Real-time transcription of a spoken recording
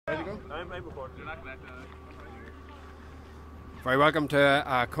I'm recording. You're not connected. Very welcome to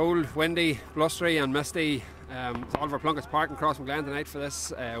a cold, windy, blustery and misty Oliver Plunkett's Park in Crossmaglen tonight for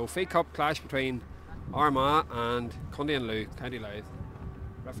this O'Fee Cup clash between Armagh and Louth, County Louth.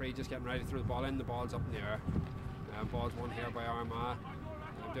 Referee just getting ready to throw the ball in, the ball's up in the air. Ball's won here by Armagh.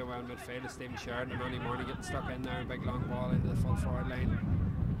 Doing well in midfield is Stephen Sheridan and Andy Morning getting stuck in there, a big long ball into the full forward line.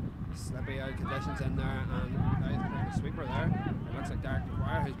 Slippy out conditions in there, and Louth playing a sweeper there. It looks like Derek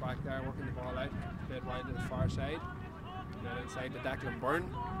McGuire, who's back there working the ball out, played wide to the far side. Then inside to Declan Byrne.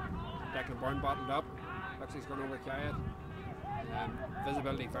 Declan Byrne bottled up. Looks like he's going to overcarry it.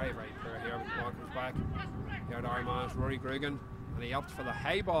 Visibility very, very poor here when the ball comes back. Here at Armagh's Rory Grugan, and he opts for the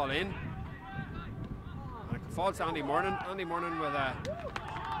high ball in. And it falls to Andy Morning. Andy Morning with a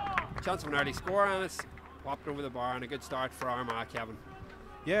chance of an early score, and it's popped over the bar, and a good start for Armagh, Kevin.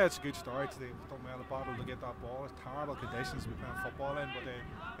 Yeah, it's a good start. They've done well to battle to get that ball. It's terrible conditions we playing football in, but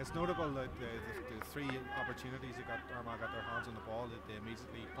it's notable that the three opportunities Armagh got their hands on the ball, that they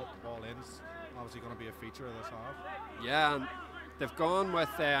immediately put the ball in. It's obviously going to be a feature of this half. Yeah, and they've gone with,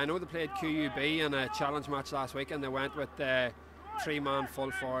 I know they played QUB in a challenge match last week, and they went with the three-man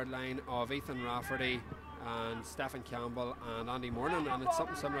full forward line of Ethan Rafferty and Stephen Campbell and Andy Morning, and it's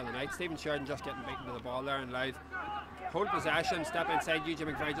something similar tonight. Stephen Sheridan just getting beaten to the ball there, and Louth hold possession, step inside. Eugene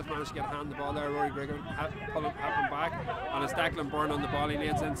McVeigh just managed to get a hand on the ball there. Rory Griggan help him back, and it's Declan Byrne on the ball. He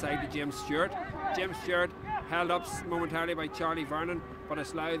lays inside to James Stewart. James Stewart held up momentarily by Charlie Vernon, but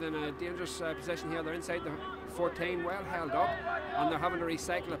it's Louth in a dangerous position here. They're inside the 14, well held up, and they're having to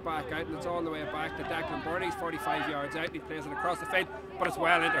recycle it back out, and it's all the way back to Declan Byrne. He's 45 yards out, and he plays it across the field, but it's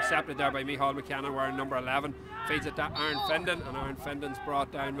well intercepted there by Micheál McKenna, wearing number 11. Feeds it to Aaron Findon, and Aaron Findon's brought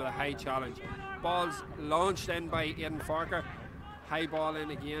down with a high challenge. Ball's launched in by Aidan Farker, high ball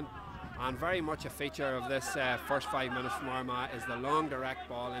in again, and very much a feature of this first 5 minutes from Armagh is the long direct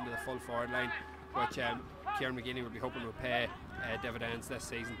ball into the full forward line, which Kieran McGinney would be hoping will pay dividends this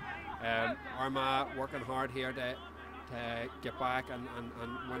season. Armagh working hard here to get back and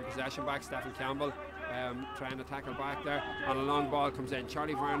win possession back. Stephen Campbell trying to tackle back there, and a long ball comes in.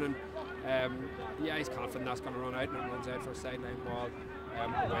 Charlie Vernon, yeah, he's confident that's going to run out, and it runs out for a sideline ball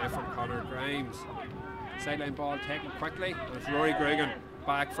away from Conor Grimes. Sideline ball taken quickly, and it's Rory Grugan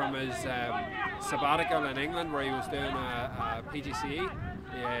back from his sabbatical in England where he was doing a PGCE.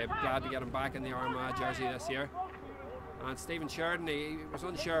 Glad to get him back in the Armagh jersey this year. And Stephen Sheridan, he was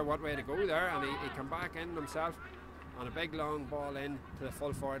unsure what way to go there, and he came back in himself, and a big long ball in to the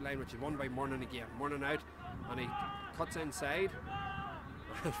full forward line, which is won by Morning again. Morning out, and he cuts inside.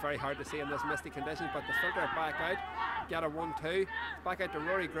 It's very hard to see in this misty conditions, but they filter it back out, get a 1-2, back out to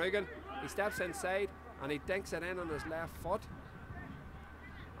Rory Grugan. He steps inside and he dinks it in on his left foot,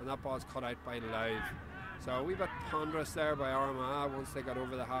 and that ball's cut out by Louth. So a wee bit ponderous there by Armagh once they got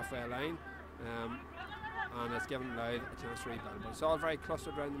over the halfway line, and it's given Louth a chance to rebuild. But it's all very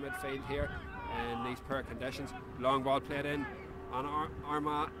clustered around the midfield here in these poor conditions. Long ball played in, and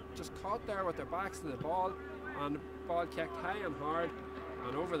Armagh just caught there with their backs to the ball, and the ball kicked high and hard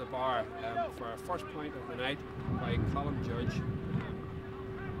and over the bar for our first point of the night by Colin Judge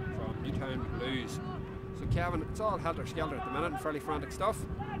from Newtown Blues. So Kevin, it's all helter-skelter at the minute and fairly frantic stuff.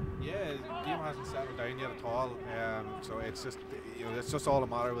 Yeah, the game hasn't settled down yet at all. So it's just, it's just all a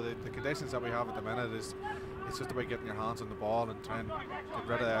matter with the conditions that we have at the minute. It's just about getting your hands on the ball and trying to get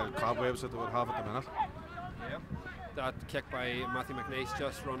rid of the cobwebs that they would have at the minute. Yeah. That kick by Matthew McNeice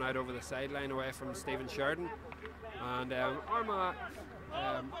just run out over the sideline away from Stephen Sheridan, and Armagh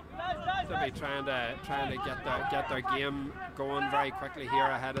they'll be trying to get their game going very quickly here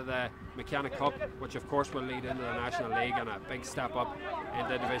ahead of the McKenna Cup, which of course will lead into the National League and a big step up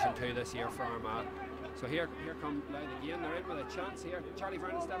into Division 2 this year for Armagh. So here come Louth again. They're in with a chance here. Charlie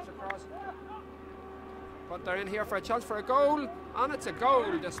Vernon steps across, but they're in here for a chance for a goal, and it's a goal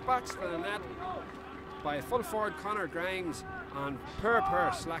dispatched for the net by full forward Conor Grimes, and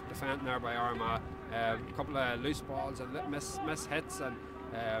poor slack defending there by Armagh. A couple of loose balls and miss hits and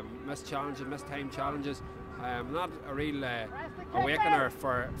missed challenges, missed time challenges. Not a real awakener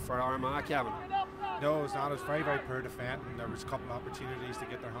for Armagh, Kevin. No, it's not. It was very, very poor defending. There was a couple of opportunities to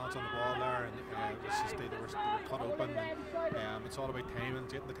get their hands on the ball there, and it was just they were cut open. And, it's all about timing,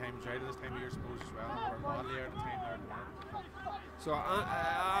 getting the timings right at this time of year, I suppose, as well. We're badly out of time there at the moment. So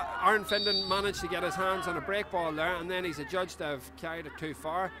Aaron Findon managed to get his hands on a break ball there, and then he's adjudged to have carried it too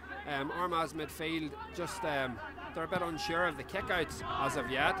far. Armagh's midfield just they're a bit unsure of the kickouts as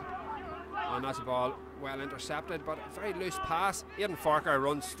of yet, and that's a ball well intercepted, but a very loose pass. Aidan Farker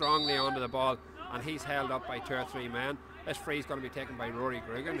runs strongly onto the ball, and he's held up by 2 or 3 men. This free is going to be taken by Rory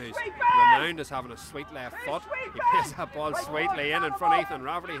Grugan, who's renowned as having a sweet left foot. He plays that ball sweetly in front of Ethan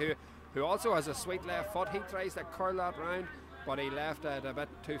Rafferty, who who also has a sweet left foot. He tries to curl that round, but he left it a bit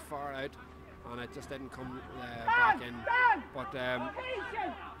too far out, and it just didn't come back in. But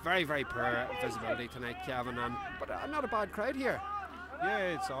very, very poor visibility tonight, Kevin, but not a bad crowd here. Yeah,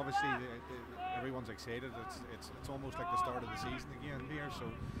 it's obviously everyone's excited. It's almost like the start of the season again here. So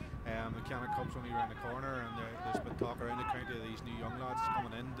the Canon Cup's only around the corner, and there's been talk around the county of these new young lads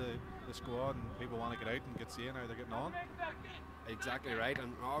coming into the squad, and people want to get out and get seeing how they're getting on. Exactly right,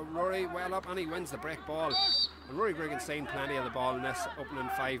 and Rory well up, and he wins the break ball. And Rory Griggan's seen plenty of the ball in this opening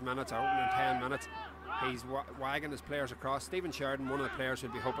 5 minutes or opening 10 minutes. He's wagging his players across. Stephen Sheridan, one of the players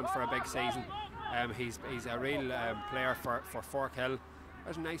who'd be hoping for a big season. He's a real player for Forkhill.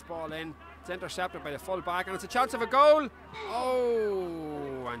 There's a nice ball in. It's intercepted by the full back, and it's a chance of a goal.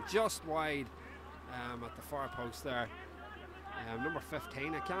 Oh, and just wide at the far post there. Number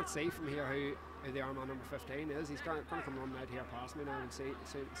 15. I can't see from here who the Armagh number 15 is. He's going to come running out here past me now and soon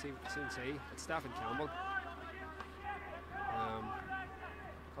see. It's Stephen Campbell.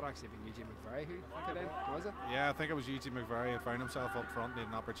 Could actually have been Eugene McVerry who put it in, was it? Yeah, I think it was Eugene McVerry. He found himself up front, needed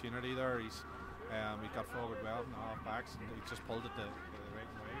an opportunity there. He got forward well from the half backs, and he just pulled it the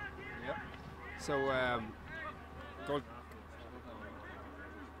right way. Yep. So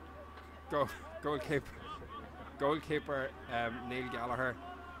goalkeeper Neil Gallagher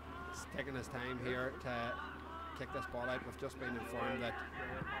is taking his time here to kick this ball out. We've just been informed that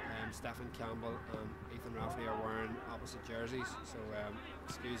Stephen Campbell and Ethan Rafferty are wearing opposite jerseys, so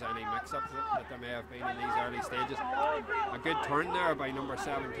excuse any mix-ups that there may have been in these early stages. A good turn there by number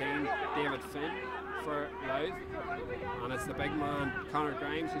 17, David Finn, for Louth, and it's the big man Conor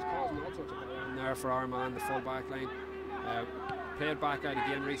Grimes who's causing all sorts of bother in there for Armagh, the full back line. Played back out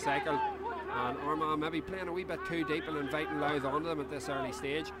again, recycled, and Armagh maybe playing a wee bit too deep and inviting Louth onto them at this early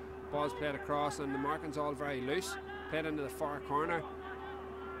stage. Ball's played across, and the marking's all very loose. Played into the far corner,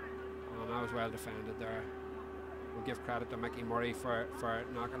 and that was well defended there. We'll give credit to Mickey Murray for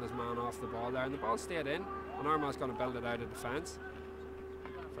knocking his man off the ball there, and the ball stayed in, and Armagh's going to build it out of defence.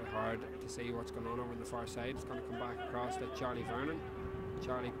 Very hard to see what's going on over on the far side. It's going to come back across to Charlie Vernon.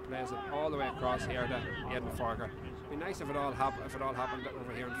 Charlie plays it all the way across here to Aidan Farker. It'd be nice if it all happened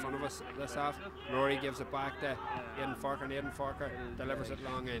over here in front of us this half. Rory gives it back to Aidan Farker, and Aidan Farker delivers it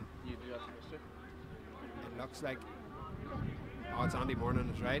long in. It looks like, oh, it's Andy Mornan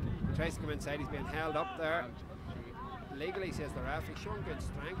is right. He tries to come inside, he's being held up there. Legally, says the ref, he's showing good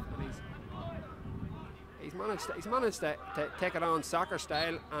strength, and he's managed to take it on soccer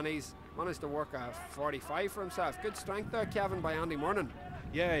style, and he's managed to work a 45 for himself. Good strength there, Kevin, by Andy Mornan.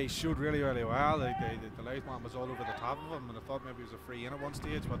 Yeah, he showed really, really well. The Louth man was all over the top of him, and I thought maybe it was a free in at one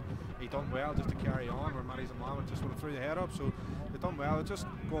stage, but he done well just to carry on where Matty's and just went through the head up, so they done well. Just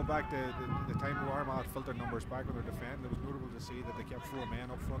going back to the time where Armagh filtered numbers back when they're defending, it was notable to see that they kept 4 men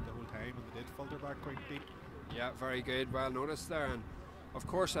up front the whole time, and they did filter back quite deep. Yeah, very good, well noticed there. And of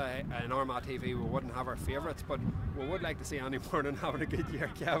course, in Armagh TV we wouldn't have our favourites, but we would like to see Andy Mornan having a good year,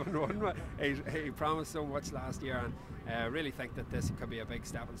 Kevin, wouldn't we? He promised so much last year, and I really think that this could be a big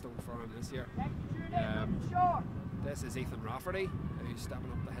stepping stone for him this year. This is Ethan Rafferty, who's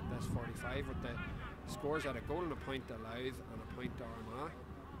stepping up to hit this 45 with the scores at a goal and a point to Louth and a point to Armagh.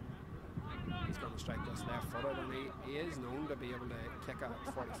 He's going to strike this left footed, and he is known to be able to kick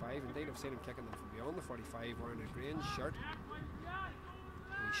at 45. Indeed, I've seen him kicking them from beyond the 45 wearing a green shirt.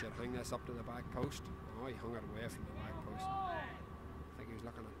 He should hang this up to the back post. Oh, he hung it away from the back post. I think he was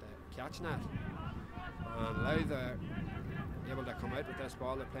looking at the catch net. And Louth are able to come out with this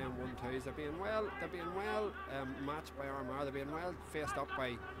ball. They're playing 1-2s. They're being well matched by Armagh. They're being well faced up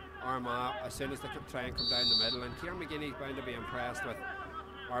by Armagh as soon as they try and come down the middle. And Kieran McGinney's bound to be impressed with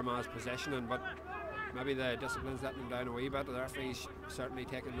Armagh's positioning, but maybe the discipline's letting them down a wee bit. The referee's certainly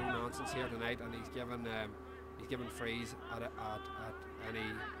taking no nonsense here tonight, and he's given frees at any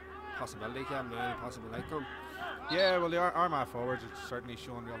possibility, Kevin, any possible outcome. Yeah, well, the Armagh forwards are certainly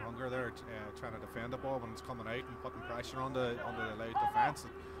showing real hunger there, trying to defend the ball when it's coming out and putting pressure on the Louth defence.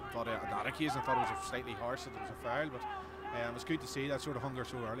 On that occasion, I thought it was slightly harsh that it was a foul, but it's good to see that sort of hunger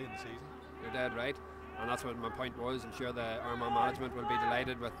so early in the season. You're dead right, and that's what my point was. I'm sure the Armagh management will be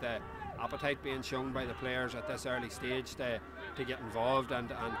delighted with the appetite being shown by the players at this early stage to get involved and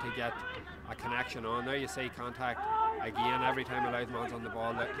to get a connection on. There you see contact again every time a Louth man's on the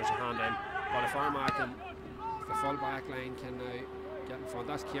ball. There's a hand in, but if Armagh can, if the full back line can now get in front,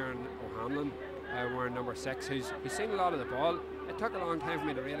 that's Kieran O'Hanlon wearing number 6, who's seen a lot of the ball. It took a long time for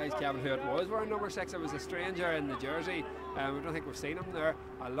me to realise, Kevin, who it was wearing number 6. It was a stranger in the jersey. I don't think we've seen him there.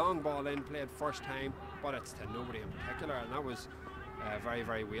 A long ball in, played first time, but it's to nobody in particular, and that was very,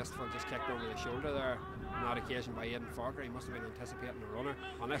 very wasteful, just kicked over the shoulder there. on that occasion by Aidan Falker. He must have been anticipating a runner,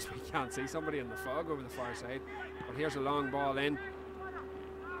 unless we can't see somebody in the fog over the far side. But here's a long ball in.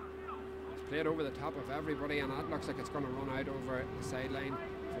 It's played over the top of everybody, and that looks like it's going to run out over the sideline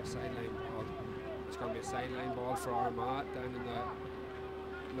for a sideline ball. It's going to be a sideline ball for Armagh down in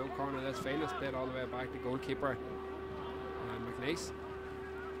the low corner of this field. It's played all the way back to goalkeeper McNeice.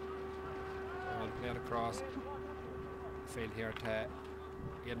 And played across the field here to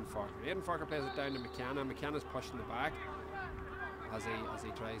Aidan Falker. Aidan Falker plays it down to McKenna. McKenna's pushing the back as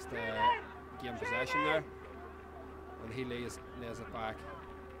he tries to gain possession there, and he lays it back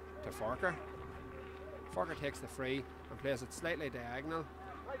to Falker. Falker takes the free and plays it slightly diagonal.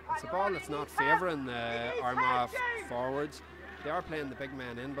 It's a ball that's not favouring the Armagh forwards. They are playing the big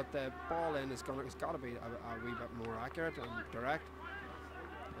men in, but the ball in it's got to be a wee bit more accurate and direct.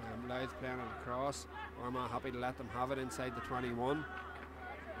 Louth playing it across. Armagh happy to let them have it inside the 21.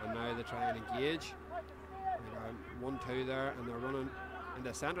 And now they try and engage. 1-2 there, and they're running in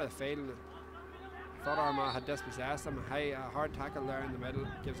the centre of the field. Thought Armagh had dispossessed them. A hard tackle there in the middle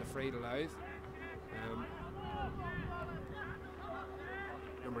gives a free to Louth.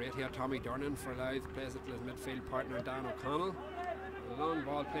 Number 8 here, Tommy Durnan for Louth, plays it to his midfield partner Dan O'Connell. The long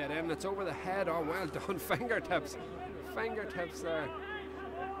ball played in, it's over the head. Oh, well done. Fingertips there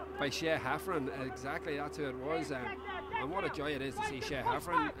by Shea Heffron. Exactly, that's who it was. And what a joy it is to see Shea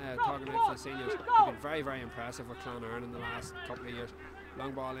Heffron talking out for the seniors. He's been very, very impressive with Clonard in the last couple of years.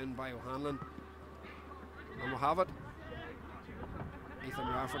 Long ball in by O'Hanlon. And we'll have it. Ethan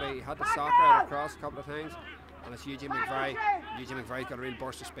Rafferty, he had to sock out across a couple of times. And it's Eugene McVeigh. Eugene McVeigh's got a real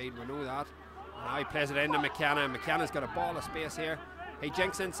burst of speed, we know that. And now he plays it into McKenna. McKenna's got a ball of space here. He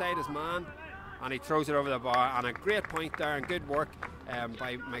jinks inside his man and he throws it over the bar. And a great point there and good work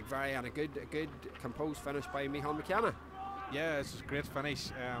by McVeigh, and a good composed finish by Micheál McKenna. Yeah, it's a great finish.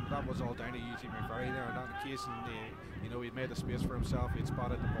 That was all down to Eugene McVeigh there on that occasion. He'd made a space for himself. He'd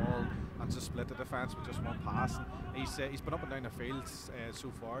spotted the ball and just split the defence with just one pass. And he's been up and down the field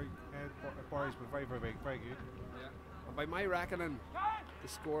so far. He's been very, very, very good. Yeah. And by my reckoning, the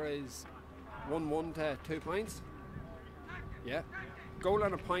score is 1-1 to 2 points. Yeah. Goal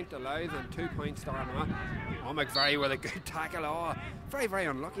and a point to Louth and 2 points to Armagh. Oh, McVeigh with a good tackle. Oh, very, very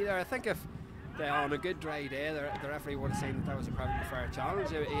unlucky there. I think if on a good dry day, the referee would have seen that was a perfectly fair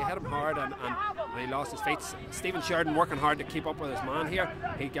challenge. He hit him hard and he lost his feet. Stephen Sheridan working hard to keep up with his man here.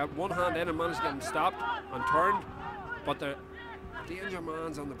 He got one hand in and managed to get him stopped and turned. But the danger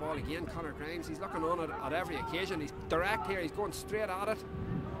man's on the ball again, Conor Grimes. He's looking on it at every occasion. He's direct here. He's going straight at it.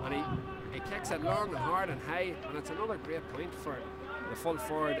 And he kicks it long and hard and high. And it's another great point for the full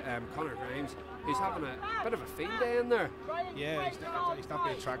forward, Conor Grimes, who's having a bit of a field day in there. Yeah, he's not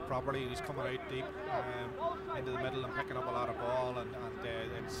being tracked properly. He's coming out deep into the middle and picking up a lot of ball, and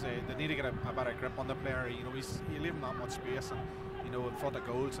they need to get a better grip on the player. You leave him that much space, and in front of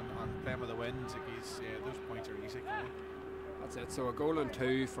goals and playing with the winds, those points are easy. That's it. So a goal and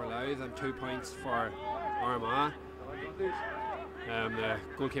 2 for Louth and 2 points for Armagh. The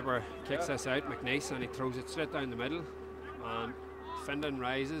goalkeeper kicks this out, McNeice, and he throws it straight down the middle. And Findon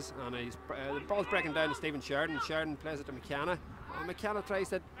rises, and the ball's breaking down to Stephen Sheridan. Sheridan plays it to McKenna, and McKenna tries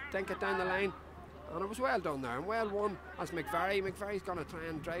to dink it down the line, and it was well done there and well won as McVeigh's going to try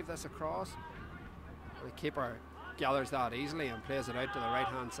and drive this across. The keeper gathers that easily and plays it out to the right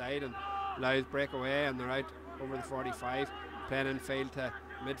hand side, and Louth break away and they're out over the 45, playing infield to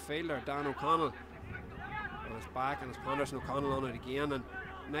midfielder Dan O'Connell, and it's back and it's Panderson O'Connell on it again, and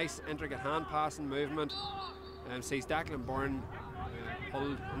nice intricate hand passing movement. Sees Declan Byrne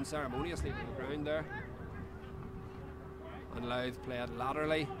pulled unceremoniously to the ground there, and Louth play it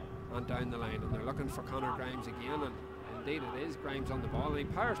laterally and down the line, and they're looking for Conor Grimes again, and indeed it is Grimes on the ball, and he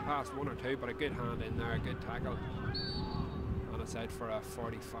powers past one or two, but a good hand in there, a good tackle, and it's out for a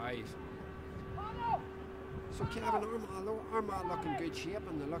 45. So Kevin, Armagh look in good shape,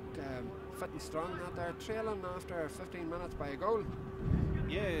 and they look fit and strong. That they're trailing after 15 minutes by a goal.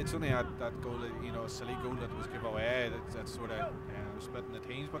 Yeah, it's only that goal, a silly goal that was given away. That's sort of splitting the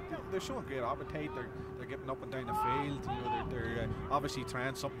teams, but they're showing great appetite. They're getting up and down the field. They're obviously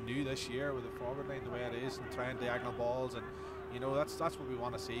trying something new this year with the forward line the way it is, and trying diagonal balls, and that's what we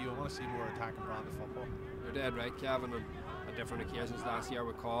want to see. We want to see more attacking brand of football. You're dead right, Kevin. And on different occasions last year,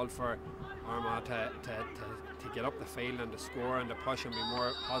 we called for Armagh to get up the field and to score and to push and be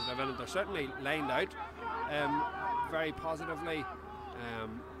more positive in it. They're certainly lined out very positively.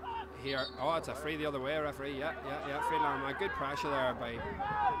 Here, it's a free the other way, referee. Yeah, free Armagh. Good pressure there by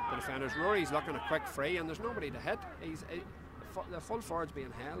the defenders. Rory's looking a quick free, and there's nobody to hit. The full forward's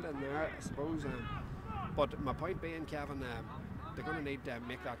being held in there, I suppose. But my point being, Kevin, they're going to need to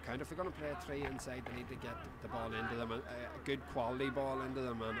make that count. If they're going to play a 3 inside, they need to get the ball into them, a good quality ball into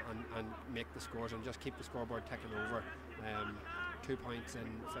them, and make the scores and just keep the scoreboard ticking over. 2 points in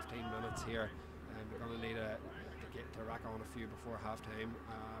 15 minutes here. They're going to need to rack on a few before half time,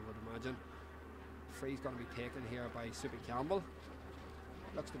 I would imagine. Free's going to be taken here by Soupy Campbell.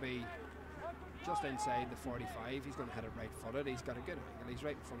 Looks to be just inside the 45. He's going to hit it right footed. He's got a good angle. He's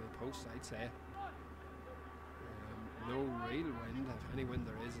right in front of the post, I'd say. No real wind. If any wind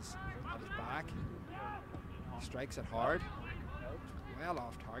there is at his back. Strikes it hard. Well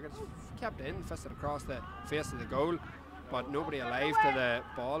off target. Kept in, fisted across the face of the goal, but nobody alive to the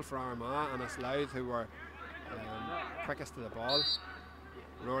ball for Armagh, and it's Louth who were quickest to the ball.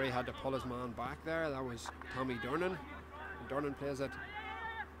 Rory had to pull his man back there. That was Tommy Durnan. And Durnan plays it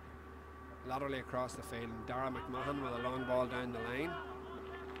laterally across the field. Dara McMahon with a long ball down the line.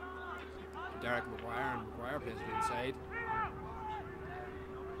 Derek Maguire, and Maguire plays it inside.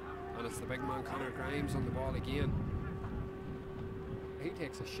 And it's the big man Conor Grimes on the ball again. He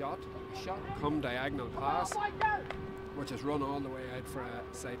takes a shot come diagonal pass, which is run all the way out for a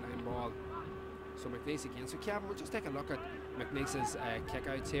sideline ball. So McNeese again. So Kevin, we'll just take a look at McNeese's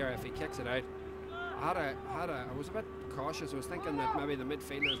kick-outs here. If he kicks it out, I was a bit cautious. I was thinking that maybe the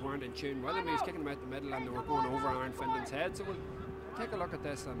midfielders weren't in tune with him. He was kicking them out the middle and they were going over Aaron Findon's head. So we'll take a look at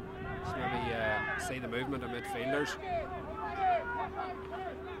this and just maybe see the movement of midfielders.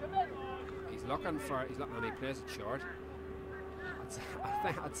 He's looking, and he plays it short.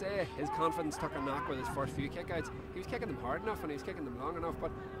 I'd say his confidence took a knock with his first few kickouts. He was kicking them hard enough and he was kicking them long enough,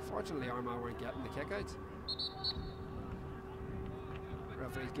 but fortunately Armagh weren't getting the kickouts.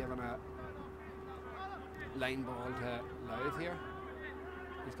 Referee's giving a line ball to Louth here.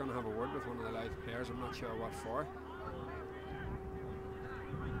 He's going to have a word with one of the Louth players. I'm not sure what for.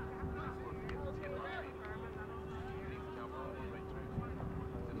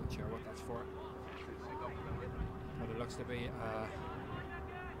 I'm not sure what that's for. But it looks to be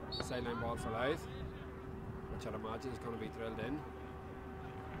a sideline ball for Louth, which I'd imagine is going to be drilled in.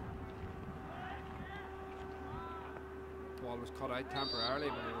 Ball was cut out temporarily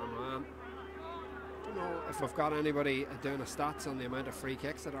by Armagh. I don't know if we've got anybody doing a stats on the amount of free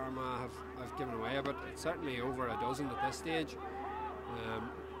kicks that Armagh have given away, but it's certainly over a dozen at this stage.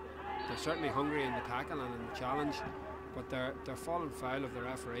 They're certainly hungry in the tackle and in the challenge, but they're falling foul of the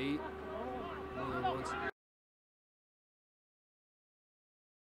referee more than once.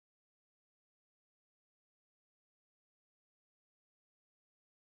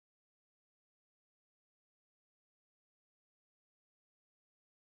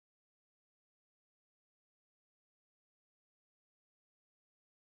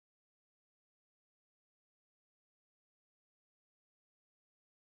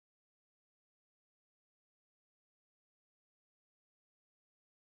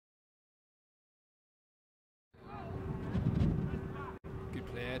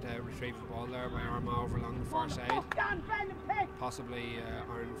 To retrieve the ball there by Armagh over along the far side, possibly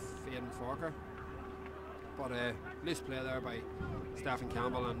Aaron Faden Forker, but loose play there by Stephen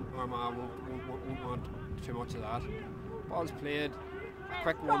Campbell, and Armagh won't want too much of that. Ball's played, a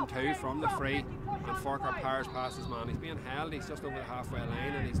quick 1-2 from the free, and Forker powers past his man. He's being held, he's just over the halfway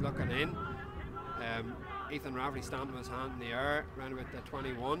line and he's looking in. Ethan Rafferty stamping his hand in the air around about the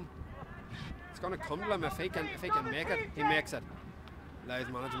 21. It's going to come to him if he can make it. He makes it.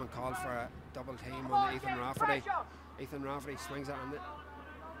 Louth management called for a double team on Ethan Rafferty. Ethan Rafferty swings it on the...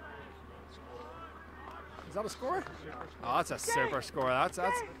 Is that a score? Oh, that's a super score. That's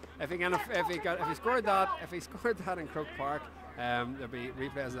if he scored that in Croke Park, there'll be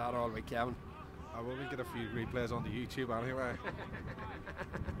replays of that all week, Kevin. We'll get a few replays on the YouTube anyway.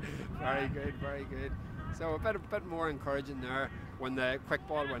 Very good, very good. So a bit more encouraging there when the quick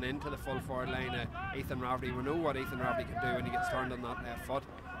ball went into the full forward line. Ethan Rafferty, we know what Ethan Rafferty can do when he gets turned on that left foot,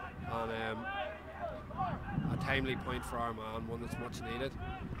 and a timely point for Armagh, and one that's much needed.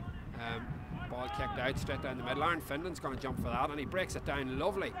 Ball kicked out straight down the middle. Aaron Findon's going to jump for that, and he breaks it down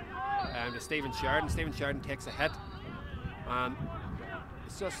lovely to Stephen Sheridan. Stephen Sheridan takes a hit, and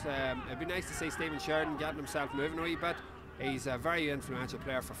it's just it'd be nice to see Stephen Sheridan getting himself moving a wee bit. He's a very influential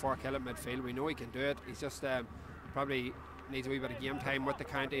player for Forkhill at midfield. We know he can do it. He's just probably needs a wee bit of game time with the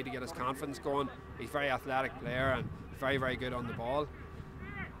county to get his confidence going. He's a very athletic player and very, very good on the ball.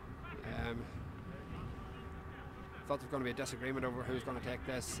 Thought there was going to be a disagreement over who's going to take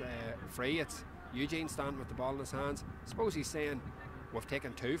this free. It's Eugene standing with the ball in his hands. I suppose he's saying we've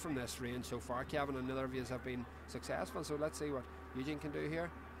taken 2 from this range so far, Kevin, and neither of you have been successful, so let's see what Eugene can do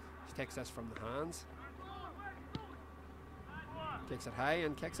here. He takes this from the hands, kicks it high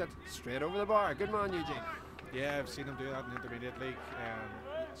and kicks it straight over the bar. Good man, Eugene. Yeah, I've seen him do that in the Intermediate League,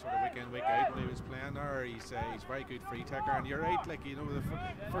 sort of week in, week out when he was playing there. He's very good free taker, and you're right, like, you know, the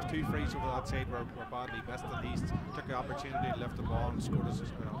first 2 frees over that side were badly missed, and he took the opportunity to lift the ball and scored his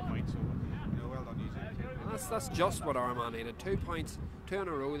point, so, you know, well done, Eugene. That's just what Armagh needed. 2 points, 2 in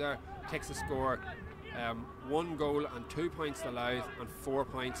a row there, takes the score. 1 goal and 2 points to Louth and 4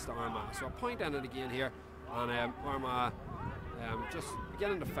 points to Armagh. So a point in it again here, and Armagh just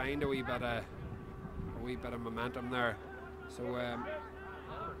beginning to find a wee bit of momentum there. So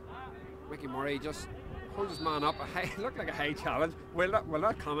Mickey Murray just holds his man up. Looked like a high challenge. We'll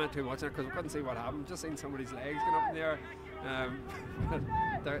not comment too much on it because we couldn't see what happened. Just seen somebody's legs going up in the air.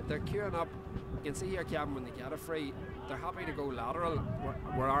 They're queuing up. You can see here, Kevin, when they get a free, they're happy to go lateral,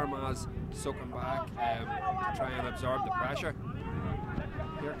 where Armagh's soaking back to try and absorb the pressure.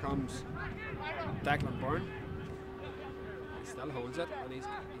 Here comes Declan Byrne. He still holds it, and he's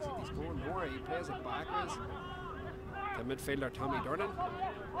going more. He plays it backwards to midfielder Tommy Durnan.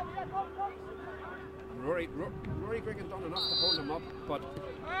 And Rory Griggin done enough to hold him up, but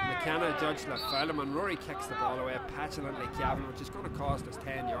McKenna judged the foul him, and Rory kicks the ball away petulantly, Kevin, which is going to cost us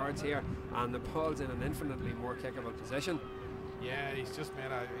 10 yards here, and the ball's in an infinitely more kickable position. Yeah, he's just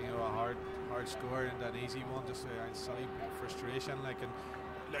made a hard score and an easy one, just a silly frustration, like, and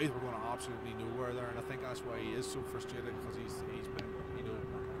Louth were going absolutely nowhere there, and I think that's why he is so frustrated, because he's been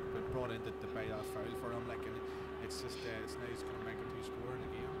been brought in to buy that foul for him, like, and it's just it's now he's going to make a 2 score in the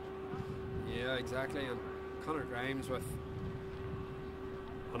game. Yeah, exactly, and Conor Grimes with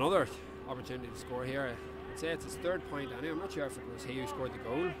another opportunity to score here. I'd say it's his 3rd point anyway. I'm not sure if it was he who scored the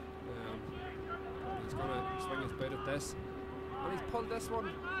goal. He's going to swing his boot at this, and he's pulled this one.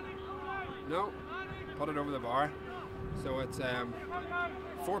 No, put it over the bar. So it's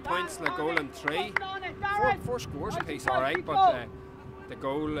 4 points to the goal and 3. Four scores apiece, all right, but the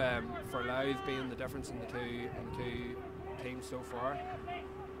goal for Louth being the difference in the two teams so far.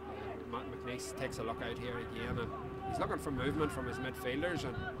 Matt McNeice takes a look out here again, and he's looking for movement from his midfielders,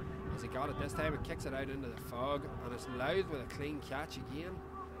 and as he got it this time, it kicks it out into the fog, and it's Louth with a clean catch again.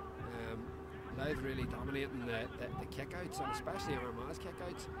 Louth really dominating the kick-outs, and especially Armagh's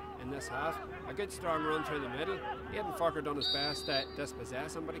kick-outs in this half. A good strong run through the middle. Aidan Farker done his best to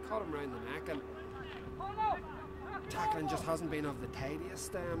dispossess him, but he caught him round the neck, and tackling just hasn't been of the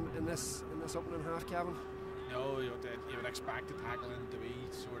tidiest in this opening half, Kevin. No, you would expect the tackling to be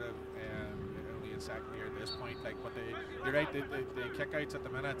sort of only in second gear at this point, like, but you're right, the kick-outs at the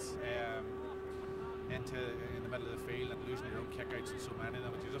minute in the middle of the field and losing your own kick-outs and so many of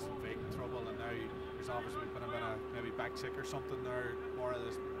them, you're just in big trouble, and now there's obviously been a maybe back kick or something there, or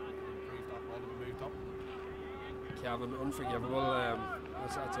this improved that ball to be moved up. Kevin, unforgivable.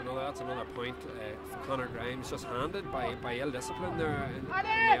 That's another point for Conor Grimes, just handed by ill discipline there in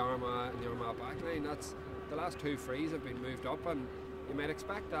the Armagh backline. That's the last 2 frees have been moved up, and you might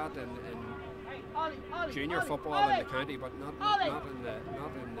expect that in junior football in the county, but not in the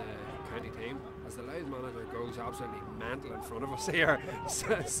county team, as the Louth manager goes absolutely mental in front of us here.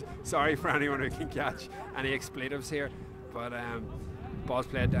 Sorry for anyone who can catch any expletives here, but ball's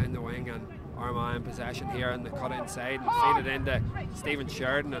played down the wing, and Armagh in possession here, and the cut inside and feed it into Stephen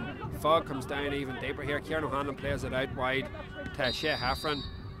Sheridan, and Fogg comes down even deeper here. Kieran O'Hanlon plays it out wide to Shea Heffron.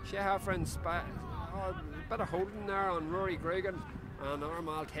 Shea Heffron's a bit of holding there on Rory Grugan, and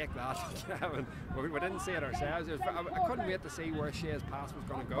Armagh take that. we didn't see it ourselves. I couldn't wait to see where Shea's pass was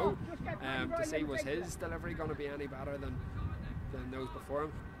going to go, to see was his delivery going to be any better than those before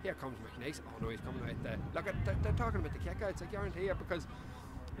him. Here comes McNeice. Oh no, he's coming out there. Look, they're talking about the kick-outs, I guarantee you, because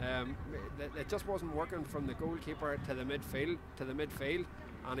it just wasn't working from the goalkeeper to the midfield,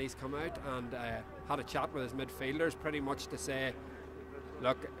 and he's come out and had a chat with his midfielders, pretty much to say,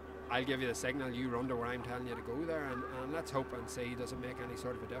 look, I'll give you the signal, you run to where I'm telling you to go there, and let's hope and see does it make any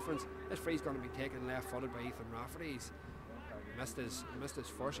sort of a difference. This free's going to be taken left-footed by Ethan Rafferty. He's missed his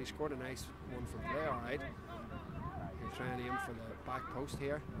first. He scored a nice one from play, all right. He's trying to aim for the back post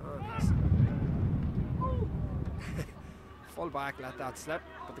here, and he's full back, let that slip,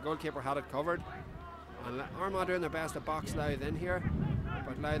 but the goalkeeper had it covered, and Armagh doing their best to box Louth in here,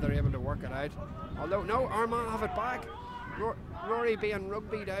 but Louth are able to work it out. Although no, Armagh have it back. Rory being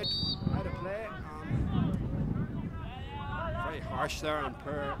rugbyed out of play. Very harsh there on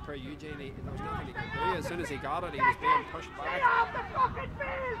per Eugene. There was nothing he could do. As soon as he got it, he was being pushed back.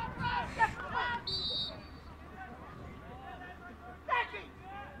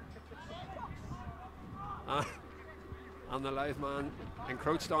 And the Louth man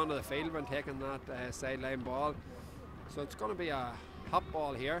encroached onto the field when taking that sideline ball. So it's going to be a hot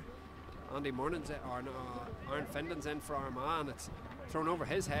ball here. Andy Aaron Findon's in for Armagh, and it's thrown over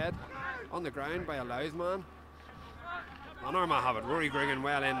his head on the ground by a Louth man. And Armagh have it. Rory Grigan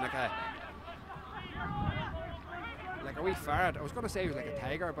well in like a wee ferret. I was going to say he was like a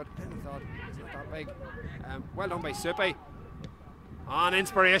tiger, but then I thought it's not that big. Well done by Soupy. An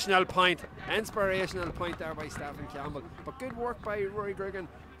inspirational point there by Stephen Campbell. But good work by Rory Grigan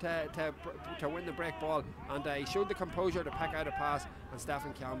to win the break ball, and he showed the composure to pick out a pass, and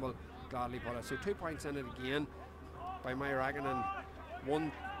Stephen Campbell gladly put it. So 2 points in it again by my reckoning.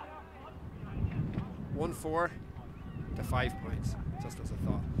 1-4 to 5 points, just as I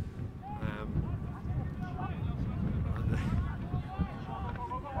thought.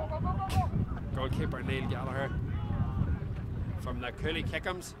 Goalkeeper Neil Gallagher from the Cooley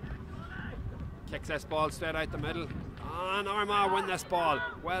Kickums kicks this ball straight out the middle, and Armagh win this ball.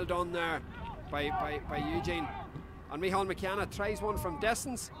 Well done there by Eugene. And Micheál McKenna tries one from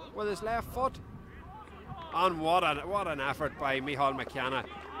distance with his left foot, and what an effort by Micheál McKenna,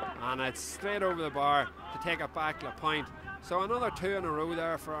 and it's straight over the bar to take it back to the point. So another 2 in a row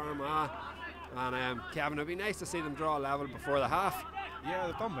there for Armagh, and Kevin, it'd be nice to see them draw a level before the half. Yeah,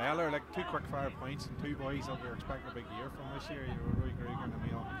 they've done well. They're like 2 quick fire points and 2 boys that we're expecting a big year from this year. You know, Roy Grigan and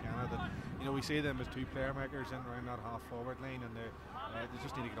Micheál McKenna. That, you know, we see them as 2 player makers in around that half forward line, and they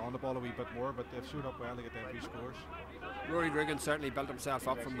just need to get on the ball a wee bit more. But they've showed up well to get them 2 scores. Rory Grigan certainly built himself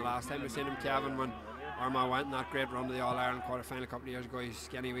up from the last time we've seen him, Kevin, when Armagh went in that great run to the All Ireland quarter final a couple of years ago. He's a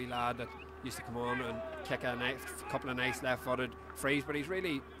skinny wee lad that used to come on and kick a couple of nice left-footed frees, but he's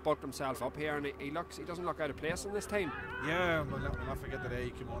really bulked himself up here, and he doesn't look out of place in this team. Yeah, we'll not forget that he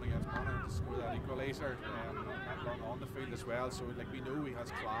came on against Monaghan to score that equaliser, on the field as well. So like, we know he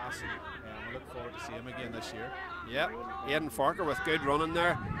has class, and we look forward to seeing him again this year. Yeah, Aidan Farker with good running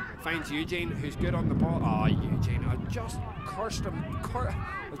there finds Eugene, who's good on the ball. Oh, Eugene, I just cursed him.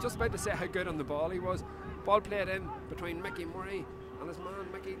 I was just about to say how good on the ball he was. Ball played in between Mickey Murray and his man.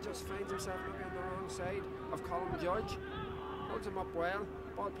 Mickey just finds himself looking on the wrong side of Colin Judge. Holds him up well.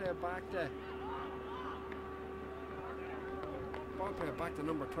 Ball played back to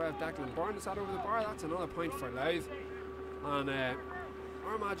number 12, Declan Byrne. Is that over the bar? That's another point for Louth. And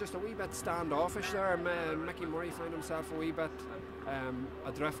Armagh just a wee bit standoffish there. Mickey Murray found himself a wee bit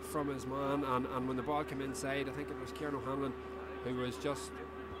adrift from his man, and when the ball came inside, I think it was Kieran O'Hanlon who was just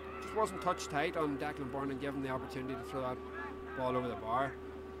wasn't touched tight on Declan Byrne and gave him the opportunity to throw that ball over the bar.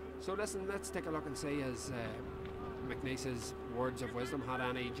 So listen, let's take a look and see as McNeese's words of wisdom had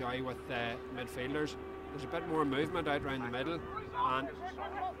any joy with midfielders. There's a bit more movement out around the middle, and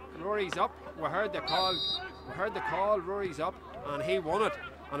Rory's up. We heard the call. Rory's up, and he won it.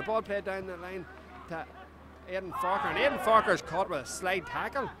 And the ball played down the line to Aidan Farker, and Aidan Farker's caught with a slide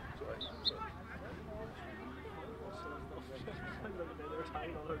tackle.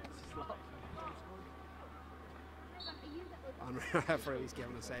 And referee's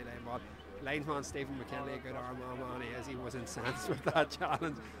giving a sideline ball. Linesman Stephen McKinley, a good Armagh man he was incensed with that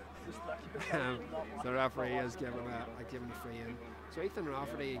challenge. The referee is giving a free in. So Ethan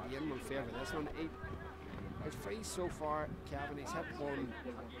Rafferty again will favour this one. His frees so far, Kevin, he's hit one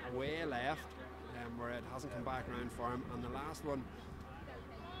way left, where it hasn't come back around for him, and the last one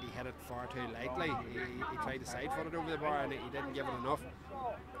he hit it far too lightly. He tried to side foot it over the bar, and he didn't give it enough.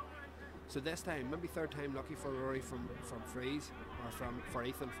 So this time, maybe third time lucky for Rory from frees, or for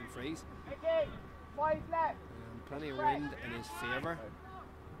Ethan from frees. Plenty of wind in his favour.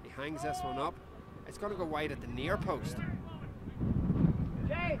 He hangs this one up. It's going to go wide at the near post.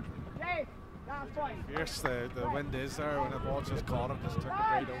 Fierce the wind is there when the ball just caught him, just took it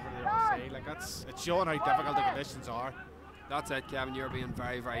right over the other side. Like it's showing how difficult the conditions are. That's it, Kevin. You're being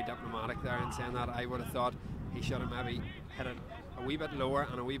very, very diplomatic there in saying that. I would have thought he should have maybe hit it a wee bit lower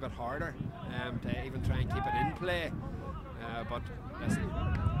and a wee bit harder to even try and keep it in play. But listen,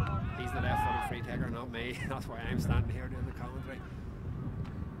 he's the left-footed free taker, not me. That's why I'm standing here doing the commentary.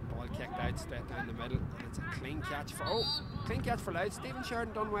 Ball kicked out straight down the middle, and it's a clean catch for Louth. Stephen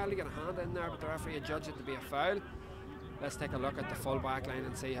Sheridan done well to get a hand in there, but the referee adjudged it to be a foul. Let's take a look at the full back line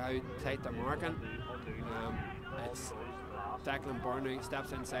and see how tight they're marking. It's Declan Byrne who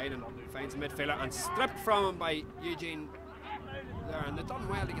steps inside and finds a midfielder, and stripped from him by Eugene there, and they've done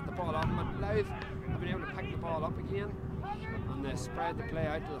well to get the ball up, but Louth have been able to pick the ball up again, and they spread the play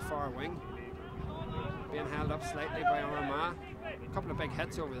out to the far wing, being held up slightly by Armagh. A couple of big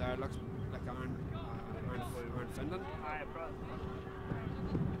hits over there. It looks like Aaron Finland.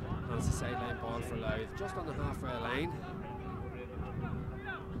 And it's a sideline ball for Louth, just on the halfway line.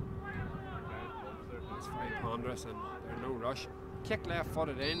 It's very ponderous and there's no rush. Kick left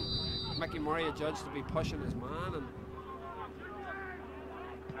footed in. Mickey Murray adjudged to be pushing his man, and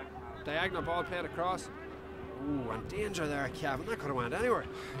diagonal ball played across. Oh, and danger there, Kevin. That could have went anywhere.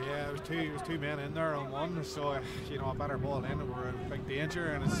 Yeah, it was two men in there on one, so you know, a better ball in, we're in big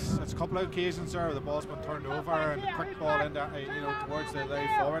danger, and it's a couple of occasions there where the ball's been turned over, and a quick ball into you know, towards the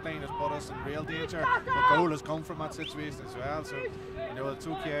forward line has put us in real danger. The goal has come from that situation as well, so you know, it's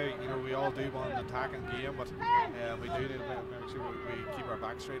okay. You know, we all do want an attacking game, but we do need to make sure we keep our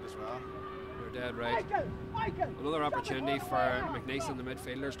back straight as well. You're dead right. Another opportunity for McNeese and the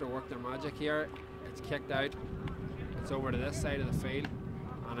midfielders to work their magic here. It's kicked out. It's over to this side of the field,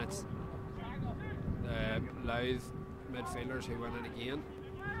 and it's the Louth midfielders who win it again.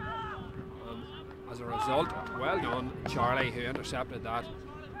 And as a result, well done, Charlie, who intercepted that.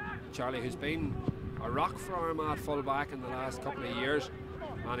 Charlie, who's been a rock for Armagh full back in the last couple of years,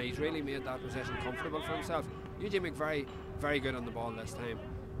 and he's really made that position comfortable for himself. Eugene McVeigh, very good on the ball this time.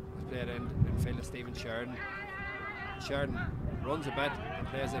 He's played in field of Stephen Sheridan. Sheridan runs a bit and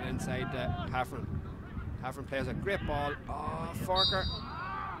plays it inside to Heffron. Heffron plays a great ball. Oh, Forker.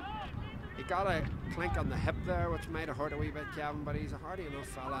 He got a clink on the hip there, which might have hurt a wee bit, Kevin, but he's a hardy enough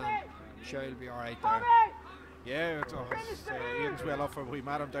fella, and sure he'll be alright there. Yeah, Ian's well up for. We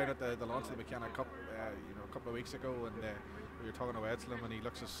met him down at the launch of the McKenna Cup, you know, a couple of weeks ago, and we were talking to Edslam, and he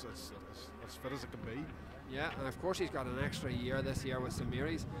looks as fit as it can be. Yeah, and of course he's got an extra year this year with St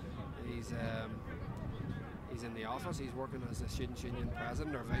Mary's. He's in the office. He's working as the Students' Union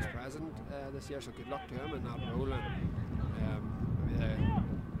president or vice president this year, so good luck to him in that role. And maybe the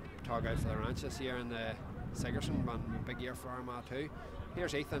tug out for the ranch this year in the Sigerson, but a big year for Armagh too.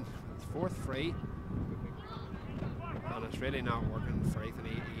 Here's Ethan, his fourth free, and it's really not working for Ethan.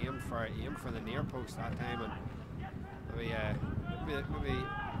 He aimed for the near post that time, and maybe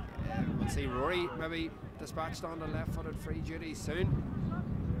we'll see Rory maybe dispatched on the left-footed free duty soon.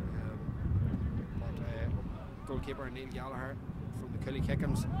 Goalkeeper Neil Gallagher from the Cooley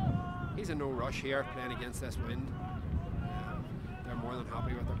Kickums, he's in no rush here playing against this wind. They're more than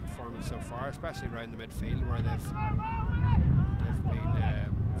happy with their performance so far, especially around the midfield where they've been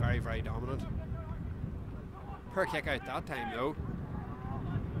very, very dominant. Per kick out that time though.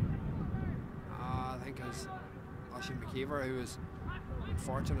 I think it was Oisin McKeever who was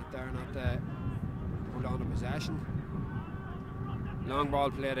unfortunate there not to hold on to possession. Long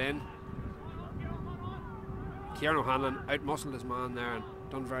ball played in. Kieran O'Hanlon out-muscled his man there and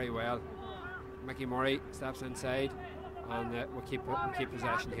done very well. Mickey Murray steps inside, and we'll keep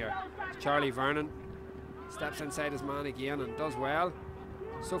possession here. Charlie Vernon steps inside his man again and does well.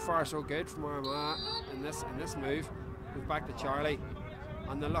 So far so good from Armagh in this move. Move back to Charlie,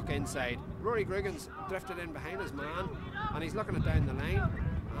 and the look inside. Rory Grugan's drifted in behind his man, and he's looking it down the line,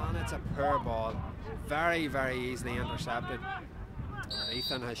 and it's a poor ball. Very, very easily intercepted.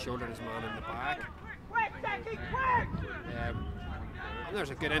 Ethan has shouldered his man in the back. And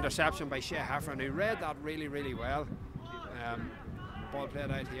there's a good interception by Shea Heffron, who read that really, really well. Ball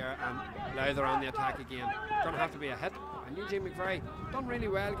played out here, and now they're on the attack again. Going to have to be a hit. And Eugene McVeigh done really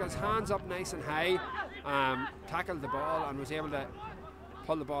well, got his hands up nice and high, tackled the ball and was able to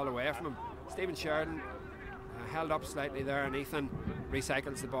pull the ball away from him. Stephen Sheridan held up slightly there, and Ethan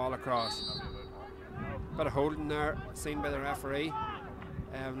recycles the ball across. Bit of holding there, seen by the referee.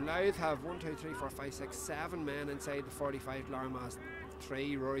 Louth have 1, 2, 3, 4, 5, 6, 7 men inside the 45. Armagh's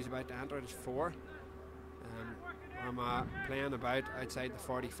 3. Rory's about to enter, it's 4. Armagh playing about outside the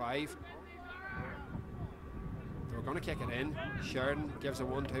 45. They're going to kick it in. Sheridan gives a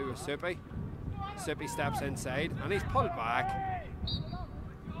 1-2 with Soupy. Soupy steps inside and he's pulled back.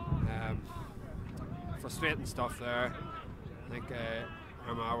 Frustrating stuff there. I think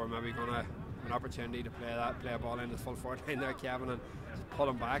Armagh were maybe going to have an opportunity to play a ball into the full forward line there, Kevin, and pull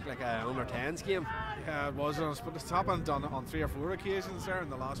him back like a under-10s game. Yeah, it was, but it's happened on 3 or 4 occasions there in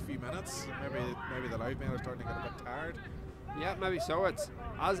the last few minutes. Maybe the Louth men are starting to get a bit tired. Yeah, maybe so. It's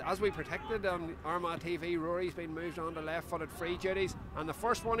as we predicted on Armagh TV. Rory's been moved on to left-footed free duties, and the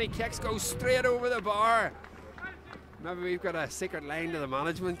first one he kicks goes straight over the bar. Maybe we've got a secret line to the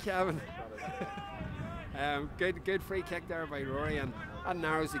management, Kevin. Good free kick there by Rory, and that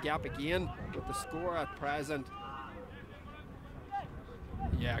narrows the gap again with the score at present.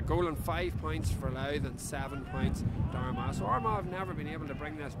 Yeah, goal and 5 points for Louth and 7 points to Armagh. So Armagh have never been able to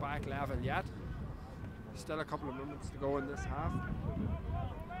bring this back level yet. Still a couple of minutes to go in this half. 1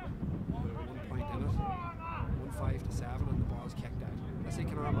 point in it. 1-5 to 7, and the ball's kicked out. Let's see,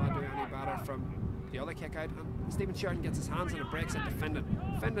 can Armagh do any better from the other kick out? And Stephen Sheridan gets his hands on it, breaks it to Findon.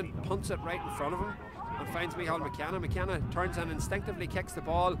 Findon punts it right in front of him and finds Micheál McKenna. McKenna turns and instinctively kicks the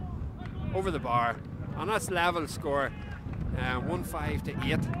ball over the bar, and that's level score. 1-5 to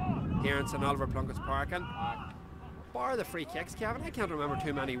 8 here in St Oliver Plunkett's Park. And bar the free kicks, Kevin, I can't remember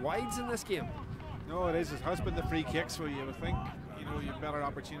too many wides in this game. No, it is. It has been the free kicks where you would think, you know, you've better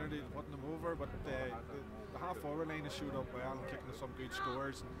opportunity to putting them over, but the half forward line has showed up well and kicking some good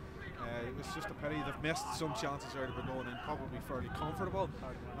scores. It's just a pity they've missed some chances there to be going in probably fairly comfortable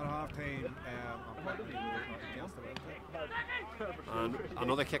at half time. And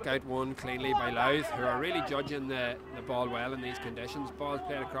another kick out won cleanly by Louth, who are really judging the ball well in these conditions. Ball's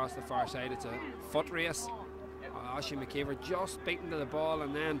played across the far side. It's a foot race. Oisin McKeever just beaten to the ball,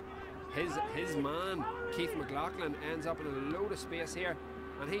 and then his man Keith McLaughlin ends up in a load of space here,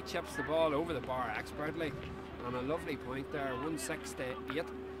 and he chips the ball over the bar expertly. And a lovely point there, 1-6 to 8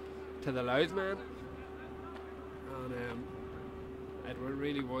 to the Louth man. And it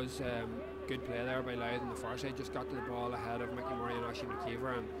really was good play there by Louth on the far side. Just got to the ball ahead of Mickey Murray and Oisin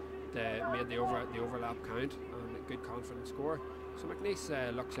McKeever, and made the overlap count, and a good confident score. So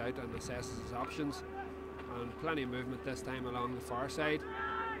McNeice looks out and assesses his options, and plenty of movement this time along the far side.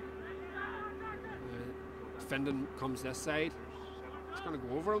 Findon comes this side. It's going to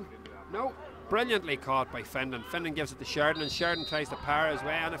go over him. No. Brilliantly caught by Findon. Findon gives it to Sheridan, and Sheridan tries to power his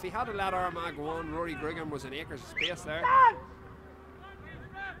way. And if he had let Armagh go on, Rory Grigan was in acres of space there.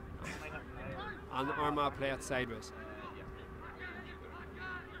 And Armagh play it sideways.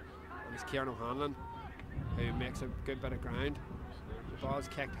 And it's Kieran O'Hanlon who makes a good bit of ground. The ball's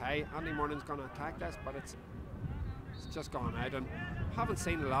kicked high. Andy Morning's going to attack this, but it's just gone out. And haven't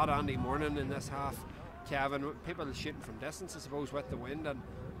seen a lot of Andy Morning in this half, Kevin. People shooting from distance, I suppose, with the wind, and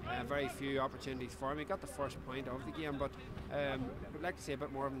very few opportunities for him. He got the first point of the game, but would like to see a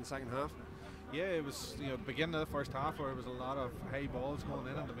bit more of him in the second half. Yeah, it was, you know, the beginning of the first half where there was a lot of high balls going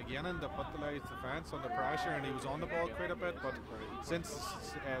in the beginning to put the Louth defence under pressure, and he was on the ball quite a bit. But since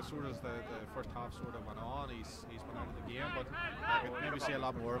sort of the first half sort of went on, he's been out of the game. But I could maybe see a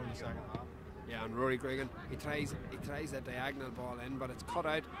lot more of him in the second half. Yeah, and Rory Grigan, he tries the diagonal ball in, but it's cut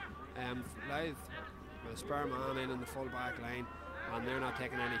out. Louth with a spare man in the full back line, and they're not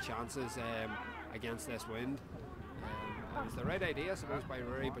taking any chances against this wind. It was the right idea, I suppose, by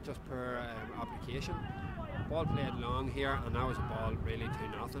Rory, but just per application. Ball played long here, and that was a ball really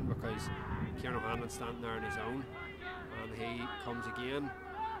 2-0 because Kieran O'Hanlon's standing there on his own, and he comes again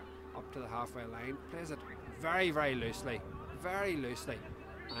up to the halfway line, plays it very, very loosely, very loosely.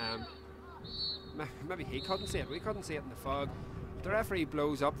 Maybe he couldn't see it, we couldn't see it in the fog. The referee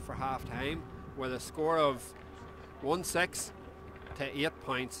blows up for half time with a score of 1-6 to 8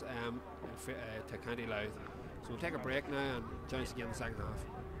 points to County Louth. So we'll take a break now and join us again in the second half.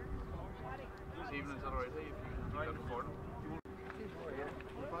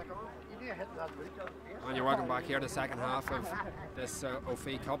 And you're welcome back here to the second half of this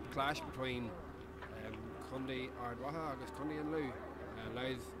O'Fee Cup clash between Cundy and Lou.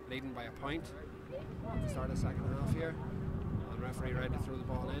 Louth leading by a point at the start of the second half here. And the referee ready to throw the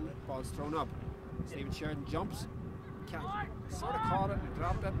ball in. Ball's thrown up. Stephen Sheridan jumps. Sort of caught it and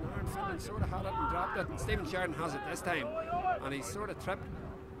dropped it, and Aaron Findon sort of had it and dropped it, and Stephen Sheridan has it this time, and he's sort of tripped,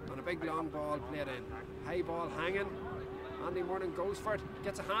 and a big long ball played in. High ball hanging. Andy Morning goes for it,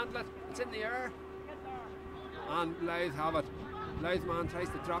 gets a handle it, it's in the air, and Louth have it. Louth man tries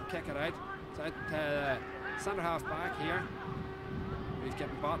to drop kick it out. It's out to centre half back here. He's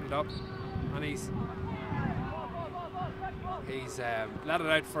getting bottled up, and he's let it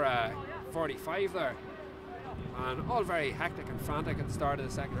out for a 45 there. And all very hectic and frantic at the start of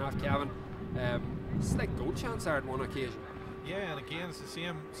the second half, Kevin. Slight goal chance there at one occasion. Yeah, and again, it's the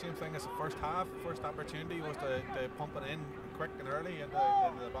same thing as the first half. First opportunity was to pump it in quick and early into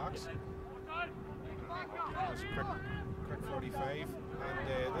the box. That's a quick 45.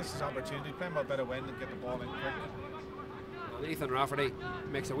 And this is opportunity, playing a bit of wind and get the ball in quick. And Ethan Rafferty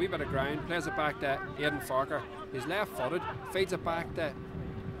makes a wee bit of ground, plays it back to Aidan Farker. He's left-footed, feeds it back to...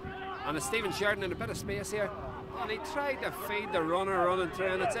 And it's Stephen Sheridan in a bit of space here. And he tried to feed the runner running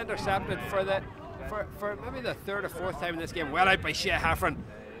through, and it's intercepted for maybe the third or fourth time in this game. Well out by Shea Heffron,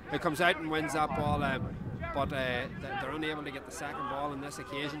 who comes out and wins that ball, but they're unable to get the second ball on this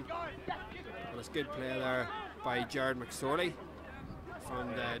occasion. And it's good play there by Jared McSorley from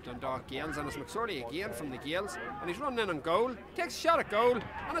the Dundalk Gales, and it's McSorley again from the Gales, and he's running in on goal, takes a shot at goal,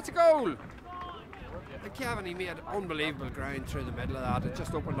 and it's a goal. And Kevin, he made unbelievable ground through the middle of that. It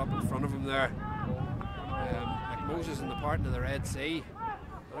just opened up in front of him there, like Moses in the parting of the Red Sea.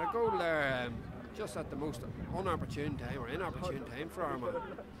 And a goal there, just at the most inopportune time for Armagh.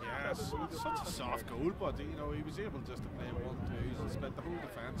 Yes, such a soft goal, but you know, he was able just to play 1-2s and split the whole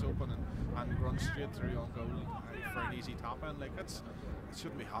defence open and run straight through on goal for an easy tap in. Like it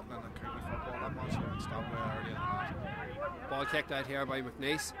shouldn't be happening in county football. That much and stop way early in the match. Ball kicked out here by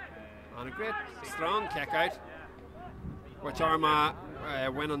McNeice, and a great strong kick out, which Armagh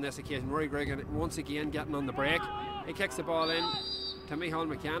win on this occasion. Rory Gregan once again getting on the break. He kicks the ball in to Micheál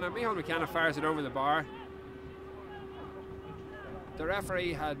McKenna. Micheál McKenna fires it over the bar. The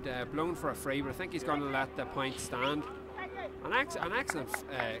referee had blown for a free, but I think he's going to let the point stand. An excellent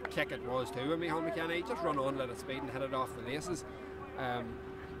kick it was too. Micheál McKenna, he just run on at its speed and hit it off the laces.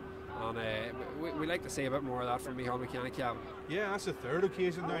 We like to see a bit more of that from Micheál McKenna, Kevin. Yeah, that's the third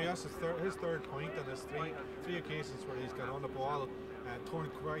occasion now. That's his third point, and there's three occasions where he's got on the ball,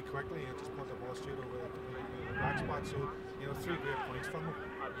 turned very quickly and just put the ball straight over the back spot. So, you know, 3 great points from him.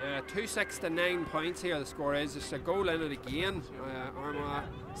 Yeah, 2-6 to 9 points here. The score is just a goal in it again. Armagh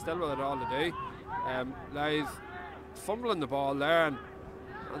still with it all to do. Louth fumbling the ball there, and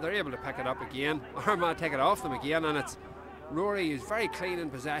they're able to pick it up again. Armagh take it off them again, and it's Rory is very clean in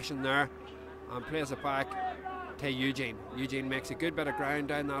possession there and plays it back to Eugene. Eugene makes a good bit of ground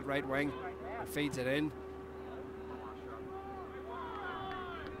down that right wing and feeds it in.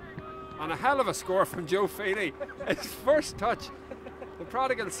 And a hell of a score from Joe Feeney. His first touch. The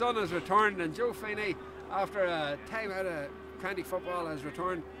prodigal son has returned, and Joe Feeney, after a time out of county football, has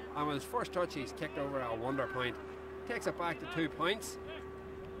returned, and with his first touch he's kicked over a wonder point. Takes it back to 2 points.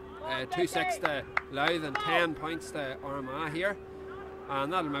 2-6 to Louth and 10 points to Armagh here,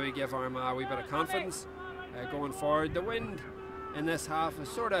 and that'll maybe give Armagh a wee bit of confidence going forward. The wind in this half is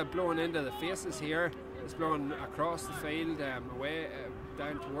sort of blowing into the faces here. It's blowing across the field away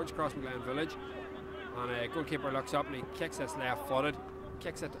down towards Crossmaglen village, and goalkeeper looks up and he kicks this left footed,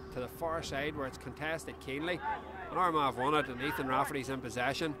 kicks it to the far side where it's contested keenly, and Armagh have won it, and Ethan Rafferty's in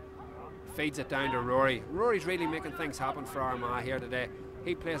possession. Feeds it down to Rory. Rory's really making things happen for Armagh here today.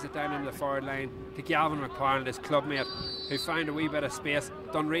 He plays it down into the forward line to Gavin McParland, his clubmate, who found a wee bit of space,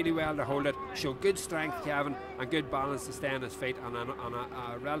 done really well to hold it, showed good strength, Gavin, and good balance to stay on his feet, and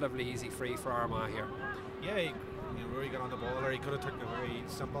a relatively easy free for Armagh here. Yeah, Rory got on the ball there. He could have taken a very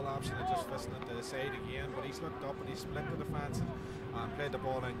simple option of just fisting it to the side again, but he's looked up and he's split the defence and played the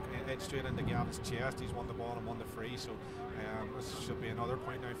ball in straight into Gavin's chest. He's won the ball and won the free, so this should be another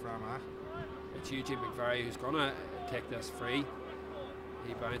point now for Armagh. It's Eugene McVerry who's going to take this free.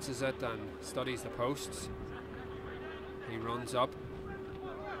 He bounces it and studies the posts. He runs up,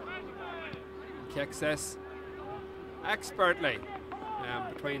 kicks this expertly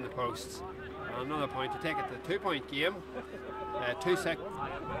between the posts. And another point to take it to a 2-point game. 2-6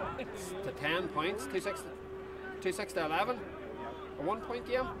 to 10 points. 2-6 to 11. A 1-point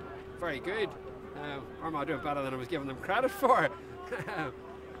game. Very good. Armagh doing better than I was giving them credit for.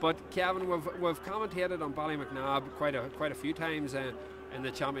 But Kevin, we've commentated on Ballymacnabb quite a few times in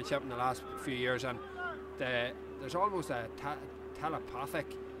the championship in the last few years, and there's almost a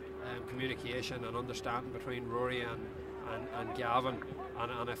telepathic communication and understanding between Rory and Gavin,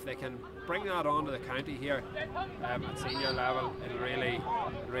 and if they can bring that onto the county here at senior level, it'll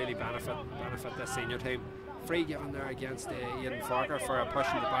really benefit this senior team. Free given there against Aidan Farker for a push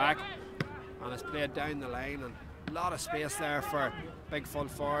in the back, and it's played down the line, and a lot of space there for big full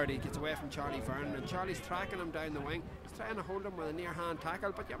forward. He gets away from Charlie Vernon, and Charlie's tracking him down the wing. He's trying to hold him with a near hand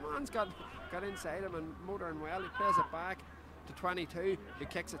tackle, but your man's got inside him and motoring well. He plays it back to 22, who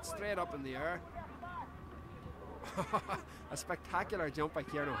kicks it straight up in the air. A spectacular jump by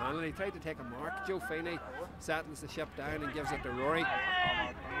Kieran O'Hanlon. He tried to take a mark. Joe Feeney settles the ship down and gives it to Rory.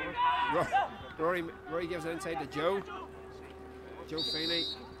 Rory gives it inside to Joe. Joe Feeney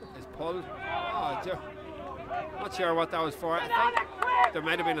is pulled. Oh, Joe. Not sure what that was for. I think there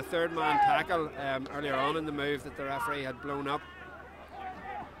might have been a third man tackle earlier on in the move that the referee had blown up.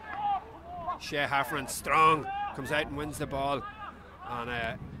 Shea Heffernan, strong, comes out and wins the ball. And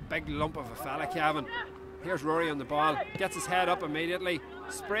a big lump of a fella, Kevin. Here's Rory on the ball, gets his head up immediately,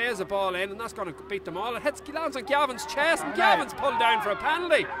 sprays the ball in, and that's going to beat them all. It lands on Gavin's chest, and Gavin's pulled down for a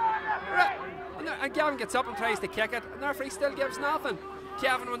penalty. And Gavin gets up and tries to kick it, and the referee still gives nothing.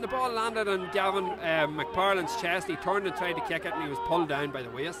 Gavin, when the ball landed on Gavin McParland's chest, he turned and tried to kick it, and he was pulled down by the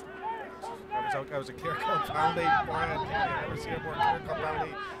waist. That was a clear-cut penalty. I never seen a more clear-cut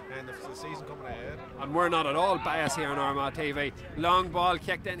penalty in the season coming ahead. And we're not at all biased here on Armagh TV. Long ball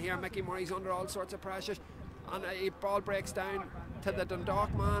kicked in here. Mickey Murray's under all sorts of pressures, and a ball breaks down to the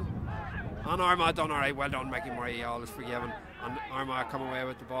Dundalk man. And Armagh done all right. Well done, Mickey Murray. Always forgiven. And Armagh come away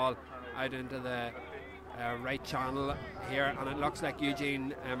with the ball out into the right channel here, and it looks like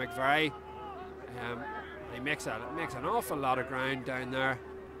Eugene McVerry. He makes an awful lot of ground down there.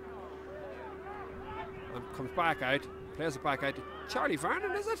 And comes back out, plays it back out to Charlie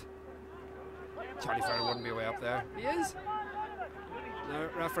Vernon, is it? Charlie Vernon wouldn't be way up there. He is. The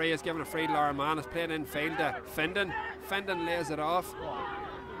referee has given a free to Laura Mann. It's played in field to Findon. Findon lays it off.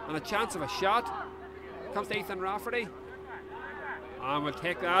 And a chance of a shot. Comes to Ethan Rafferty. And we'll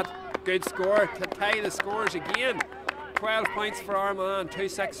take that. Good score to tie the scores again. 12 points for Armagh and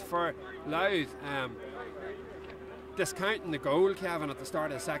 2-6 for Louth. Discounting the goal, Kevin, at the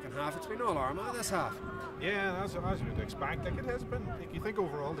start of the second half, it's been all Armagh this half. Yeah, as you would expect. Like, it has been, like, you think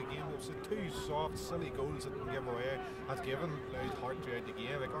overall the game, there's two soft, silly goals that can give away, has given Louth heart throughout the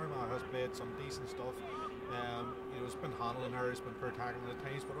game. Like, Armagh has played some decent stuff. You know, it's been handling errors, it's been poor tackling at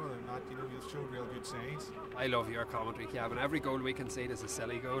times, but other than that, you know, you've showed real good signs. I love your commentary, Kevin. Every goal we concede is a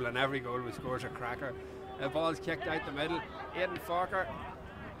silly goal, and every goal we score is a cracker. The ball's kicked out the middle. Aidan Farker.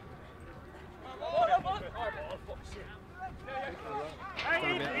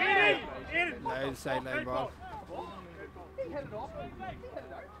 Loud sideline ball.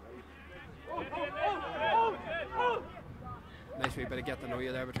 Nice wee bit of get to know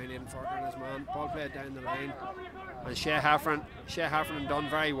you there between Aidan Farker and his man. Ball played down the line, and Shea Heffernan done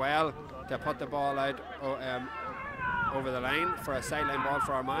very well to put the ball out over the line for a sideline ball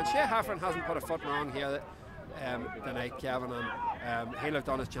for our man. Shea Heffernan hasn't put a foot wrong here tonight, Kevin, and he'll have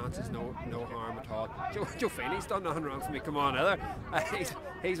done his chances no harm at all. Joe Feeney's done nothing wrong for me, come on, either.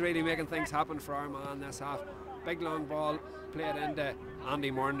 He's really making things happen for our man this half. Big long ball played into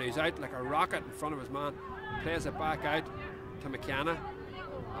Andy Moran, who's out like a rocket in front of his man. Plays it back out to McKenna,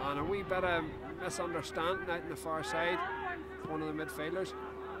 and a wee bit of misunderstanding out in the far side. One of the midfielders.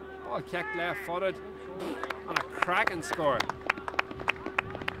 Ball kicked left footed, and a cracking score.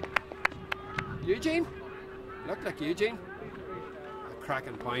 Eugene? Looked like Eugene. A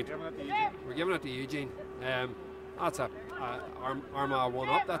cracking point. We're giving it to Eugene. That's Armagh 1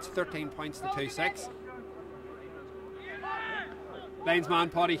 up. That's 13 points to 2-6. Linesman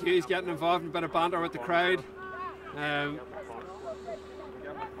Paddy Hughes getting involved in a bit of banter with the crowd.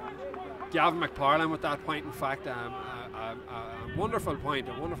 Gavin McParlin with that point, in fact, a wonderful point,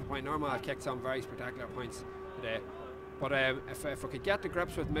 Armagh have kicked some very spectacular points today, but if we could get to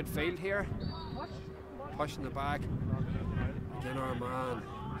grips with midfield here, pushing the back, again Armagh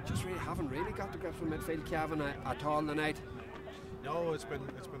just haven't really got to grips with midfield, Kevin, at all tonight. No, it's been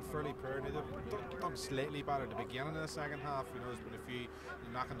fairly poor. They've done slightly better at the beginning of the second half. You know, there's been a few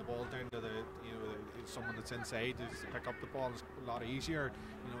knocking the ball down to someone that's inside to pick up the ball is a lot easier.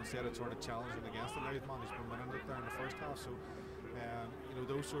 You know, instead of sort of challenging against the Louth man who's been winning it there in the first half. So, you know,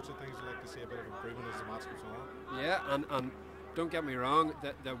 those sorts of things I like to see a bit of improvement as the match goes on. Yeah, and don't get me wrong,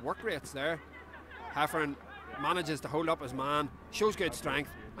 the work rate's there. Heffernan manages to hold up his man, shows good strength,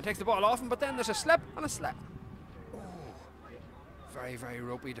 and takes the ball off him. But then there's a slip and a slip. Very, very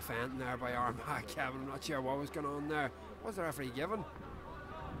ropey defending there by Armagh, Kevin. I'm not sure what was going on there. What was the referee given?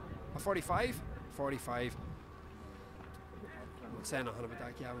 A 45? 45. I'm not saying nothing about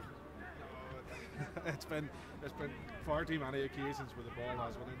that, Kevin. It's been far too many occasions where the ball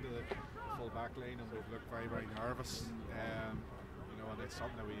has went into the full back line and we've looked very, very nervous. You know, and it's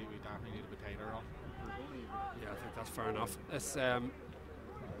something that we definitely need to be tighter on. Yeah, I think that's fair enough. This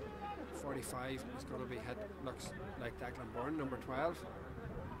 45 is going to be hit, looks like Declan Byrne, number 12.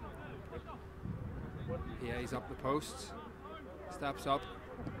 He eyes up the posts, steps up,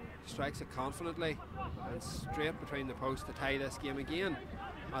 strikes it confidently, and straight between the posts to tie this game again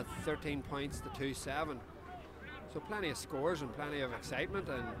at 13 points to 2-7. So plenty of scores and plenty of excitement,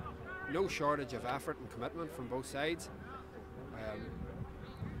 and no shortage of effort and commitment from both sides.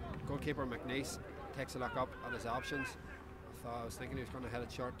 Goalkeeper McNeese takes a look up at his options. I was thinking he was going to hit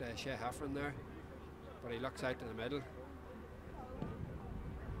it short to Shea Heffernan there, but he looks out to the middle.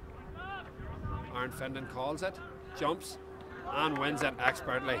 Aaron Findon calls it, jumps, and wins it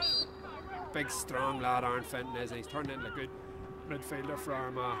expertly. Big, strong lad Aaron Findon is, and he's turned into a good midfielder for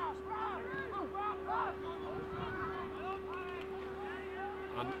Armagh.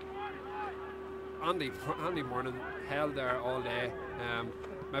 And Andy Moran held there all day.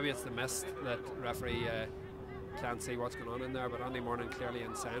 Maybe it's the mist that referee can't see what's going on in there, but Andy Moran clearly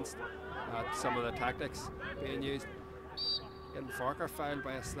incensed at some of the tactics being used. Aidan Farker fouled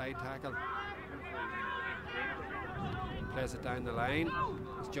by a slide tackle. Plays it down the line.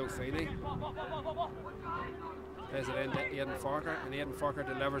 It's Joe Feeney. Plays it into Aidan Farker, and Aidan Farker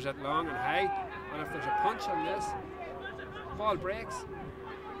delivers it long and high. And if there's a punch on this, ball breaks.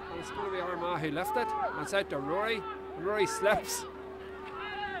 And it's going to be Armagh who lift it. And it's out to Rory. And Rory slips.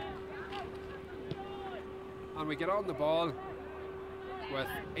 And we get on the ball with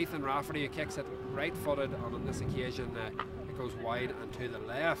Ethan Rafferty, who kicks it right-footed, and on this occasion it goes wide and to the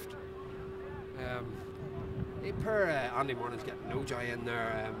left. Poor Andy Moran's getting no joy in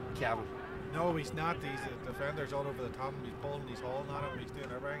there, Kevin. No, he's not. He's defenders all over the top. He's pulling, he's hauling at him, he's doing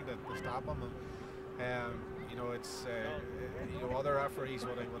everything to stop him. And, you know, it's you know, other referees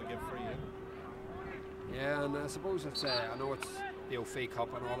would have give free in. Yeah, and I suppose it's I know it's the O'Fee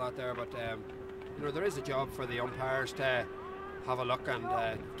Cup and all that there, but you know, there is a job for the umpires to have a look and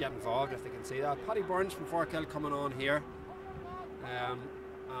get involved if they can see that. Paddy Burns from Forkhill coming on here, and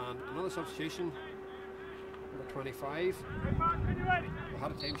another substitution, number 25. We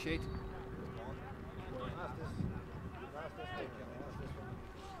had a team sheet.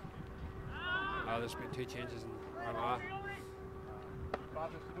 There's been 2 changes in Armagh.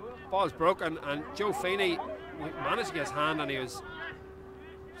 Ball's broken, and Joe Feeney managed to get his hand, and he was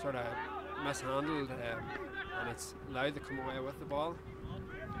sort of mishandled, and it's Louth to come away with the ball.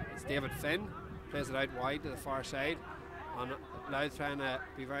 It's David Finn, plays it out wide to the far side, and Louth trying to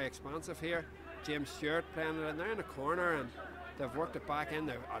be very expansive here. James Stewart playing it in there in the corner, and they've worked it back in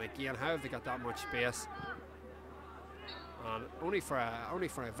there. And again, how have they got that much space? And only for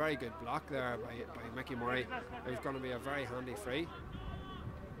a very good block there by Mickey Murray. It was going to be a very handy free.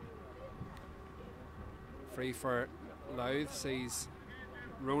 Free for Louth sees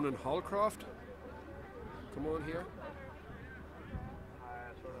Ronan Holcroft come on here.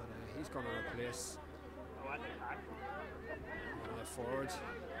 And, he's going to replace one of the forwards.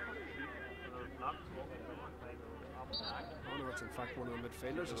 Oh no, it's in fact one of the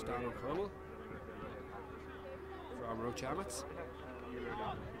midfielders, it's Dan O'Connell from Rochamitz.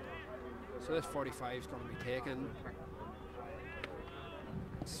 So this 45 is going to be taken.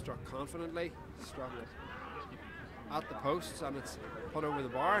 Struck confidently, struck at the posts, and it's put over the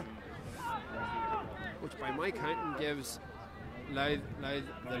bar, which by my counting gives Louth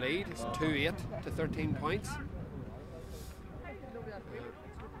the lead. It's 2-8 to 13 points.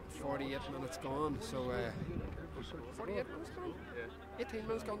 48 minutes gone, so 48 minutes gone? 18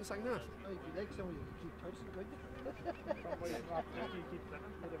 minutes gone in the second half.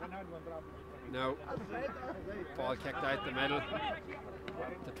 No. Ball kicked out the middle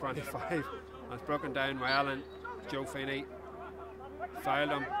to 25. And it's broken down well, and Joe Feeney fouled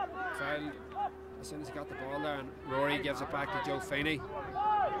him. Fouled as soon as he got the ball there, and Rory gives it back to Joe Feeney.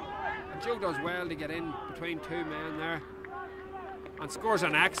 And Joe does well to get in between 2 men there and scores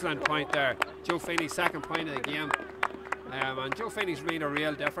an excellent point there. Joe Feeney's second point of the game. And Joe Feeney's made a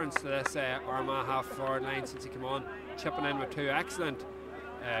real difference to this Armagh half forward line since he came on, chipping in with 2 excellent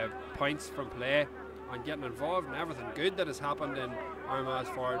points from play and getting involved in everything good that has happened in Armagh's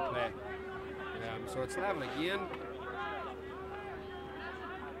forward play. So it's level again.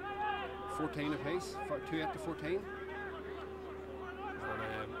 14 apiece, 2-8 to 14.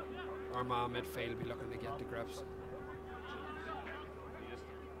 And Armagh midfield will be looking to get to grips.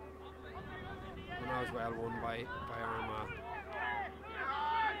 And that was well won by Armagh.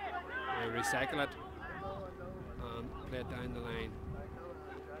 They recycle it and play it down the line.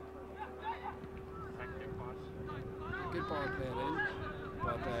 Good ball played in,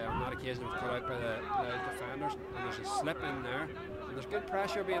 but on that occasion it was cut out by the Louth defenders, and there's a slip in there, and there's good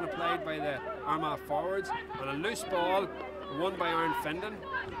pressure being applied by the Armagh forwards, and a loose ball won by Aaron Findon,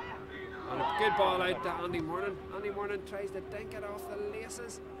 and a good ball out to Andy Mornan. Andy Mornan tries to dink it off the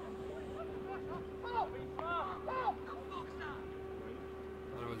laces, and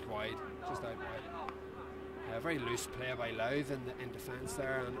it was wide, just out wide. Very loose play by Louth in defence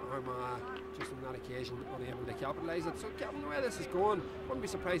there, and Armagh just on that occasion unable to capitalise it. So Kevin, the way this is going, wouldn't be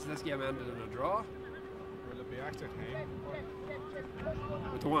surprised if this game ended in a draw. Will it be extra time?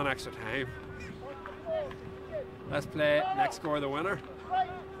 We don't want extra time. Let's play next score the winner.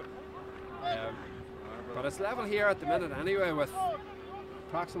 But it's level here at the minute anyway, with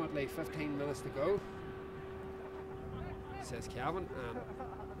approximately 15 minutes to go, says Kevin, and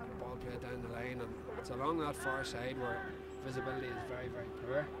the ball played down the line, and it's along that far side where visibility is very, very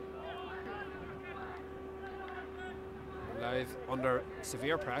poor. Louth under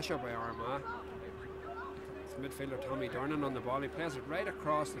severe pressure by Armagh. It's midfielder Tommy Durnan on the ball. He plays it right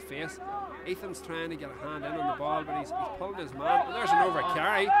across the face. Ethan's trying to get a hand in on the ball, but he's pulling his man. And there's an over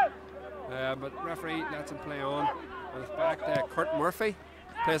carry, but referee lets him play on. And it's back to Kurt Murphy.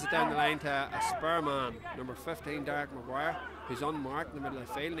 Plays it down the line to a spare man, number 15, Derek Maguire, who's unmarked in the middle of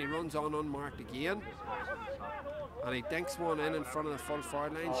the field, and he runs on unmarked again. And he dinks one in front of the full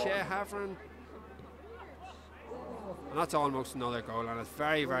forward line. Shea Heffernan. And that's almost another goal, and it's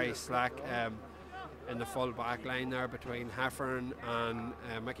very, very slack in the full back line there between Heffernan and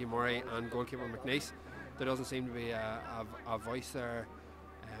Mickey Murray and goalkeeper McNeese. There doesn't seem to be a voice there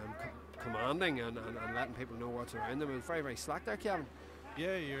commanding and letting people know what's around them. It's very, very slack there, Kevin.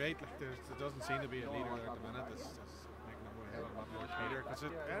 Yeah, you're right. Like there doesn't seem to be a leader there at the minute. It's making them a hell of a lot more clear, because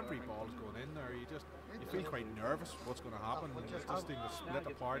every ball is going in there. You feel quite nervous what's going to happen, and this thing to split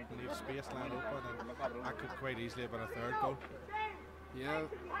apart and leave space land open, and that could quite easily have been a third goal. Yeah.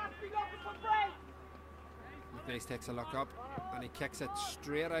 McNeice takes a look up and he kicks it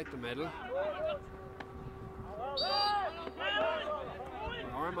straight out the middle.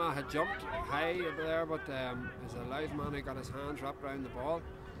 Armagh had jumped high over there, but there's a Louth man who got his hands wrapped around the ball,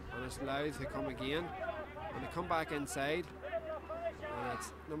 and it's Louth who come again, and they come back inside, and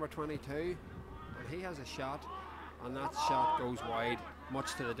it's number 22, and he has a shot, and that shot goes wide,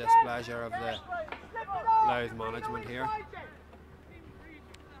 much to the displeasure of the Louth management here.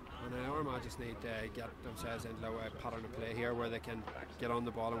 And Armagh just need to get themselves into a pattern of play here where they can get on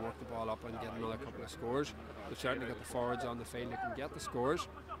the ball and work the ball up and get another couple of scores. They've certainly got the forwards on the field that can get the scores.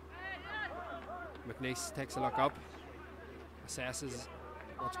 McNeice takes a look up, assesses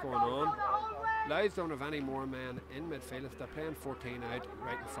what's going on. Louth don't have any more men in midfield. If they're playing 14 out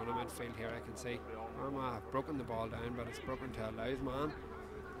right in front of midfield here, I can see Armagh have broken the ball down, but it's broken to a Louth man.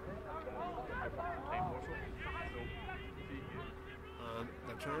 And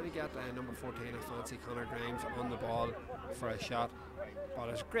they're trying to get number 14, I fancy Conor Grimes, on the ball for a shot. But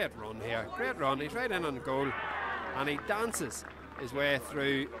it's a great run here, great run. He's right in on the goal and he dances his way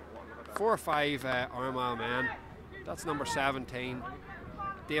through 4 or 5 Armagh men. That's number 17,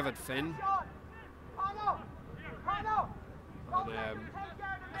 David Finn. And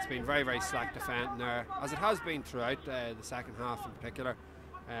it's been very, very slack defending there, as it has been throughout the second half in particular.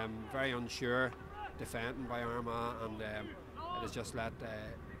 Very unsure defending by Armagh, and it has just let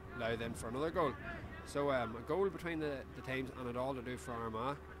Louth in for another goal. So a goal between the teams, and it all to do for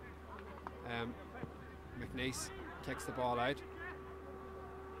Armagh. McNeice kicks the ball out,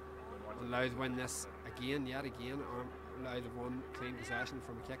 and Louth win this again, yet again. Louth have won clean possession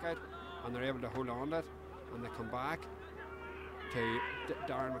from a kick out, and they're able to hold on to it, and they come back to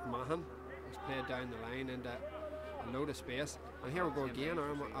Darren McMahon, who's played down the line into a load of space. And here we go again,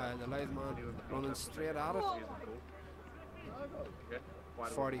 the Louth man running straight at it.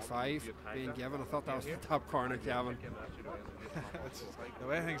 45 being given. I thought that was the top corner, Kevin. The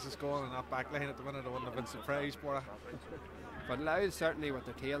way things is going in that back line at the minute, I wouldn't have been surprised for it. But Louth certainly with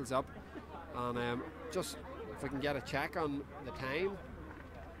their tails up, and just if we can get a check on the time.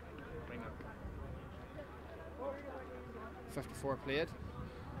 54 played.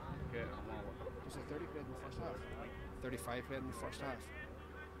 Was it 30 played in the first half? 35 played in the first half.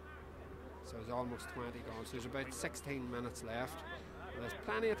 So there's almost 20 gone. So there's about 16 minutes left. There's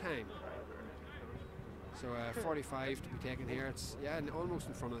plenty of time. So 45 to be taken here. It's almost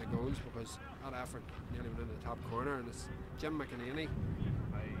in front of the goals, because that effort nearly went into the top corner, and it's Jim McEnany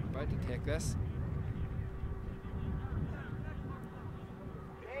about to take this.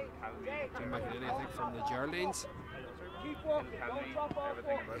 Jim McEnany, I think, from the Geraldines.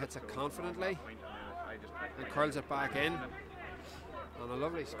 Hits it confidently and curls it back in, and a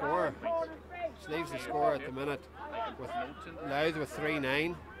lovely score. Leaves the score at the minute with Louth with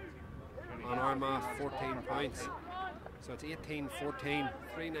 3-9 and Armagh 14 points. So it's 18-14,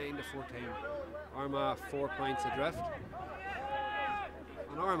 3-9 to 14. Armagh 4 points adrift,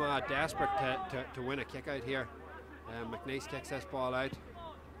 and Armagh desperate to win a kick out here. McNeice kicks this ball out.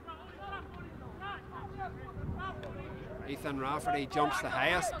 Ethan Rafferty jumps the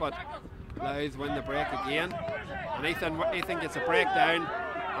highest, but Louth win the break again, and Ethan gets a breakdown,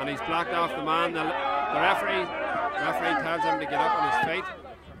 and he's blocked off the man. The referee tells him to get up on his feet.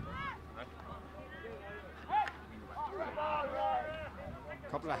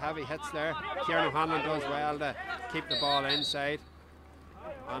 A couple of heavy hits there. Kieran O'Hanlon does well to keep the ball inside,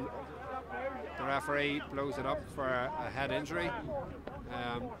 and the referee blows it up for a head injury.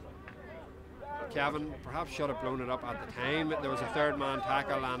 Kevin perhaps should have blown it up at the time. There was a third man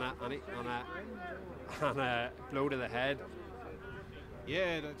tackle and a blow to the head.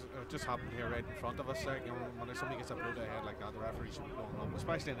 Yeah, it just happened here right in front of us. When somebody gets a blow to the head like that, the referee should be blown up,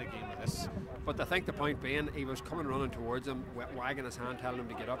 especially in a game like this. But I think the point being, he was coming running towards him, wagging his hand, telling him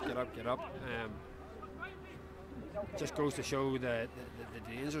to get up, get up, get up. Just goes to show the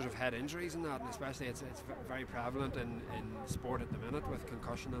dangers of head injuries and that, and especially it's very prevalent in sport at the minute with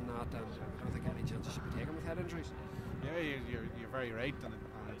concussion and that, and I don't think any chances should be taken with head injuries. Yeah, you're very right, and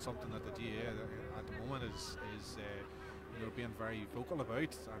it's something that the GA at the moment is being very vocal about,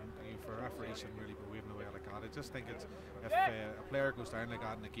 and for referees shouldn't really be waving away like that. I just think it's, if a player goes down like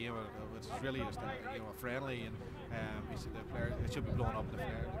that in the game, it's really just a friendly, and the player, it should be blown up, and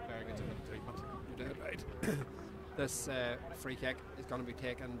the player gets a bit of treatment. You're dead right. This free kick is going to be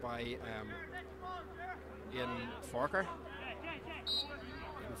taken by Ian Forker.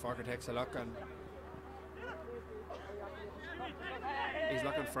 Ian Forker takes a look, and he's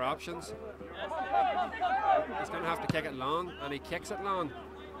looking for options. He's going to have to kick it long, and he kicks it long.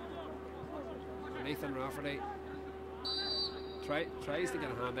 And Ethan Rafferty tries to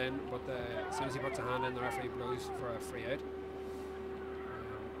get a hand in, but as soon as he puts a hand in, the referee blows for a free out.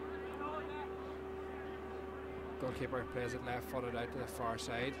 Goalkeeper plays it left footed out to the far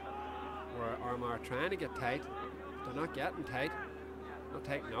side, where Armagh are trying to get tight. They're not getting tight, not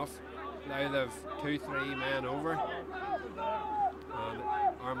tight enough. Now they've 2-3 men over, and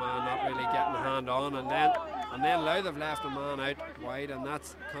Armagh not really getting a hand on, and then Louth have left a man out wide, and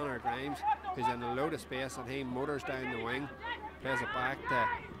that's Conor Grimes, who's in a load of space, and he motors down the wing, plays it back to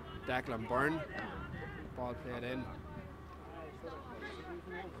Declan Byrne. Ball played in.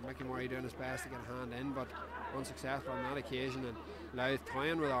 Mickey Murray doing his best to get a hand in, but unsuccessful on that occasion, and Louth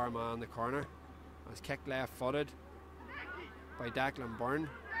toying with Armagh in the corner. It's kicked left footed by Declan Byrne.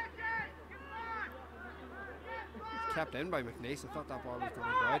 Kept in by McNeese. I thought that ball was going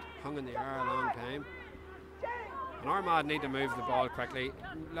to go out. Hung in the air a long time. And Armagh need to move the ball quickly.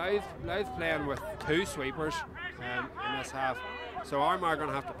 Louth playing with 2 sweepers in this half. So Armagh are going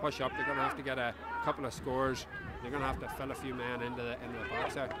to have to push up. They're going to have to get a couple of scores. They're going to have to fill a few men into the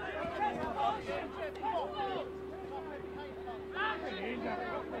box there.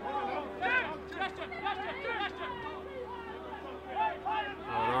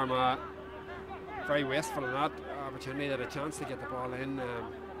 And Armagh very wasteful in that opportunity. They had a chance to get the ball in.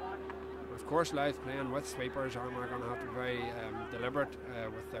 Of course, Louth playing with sweepers. Armagh are going to have to be very deliberate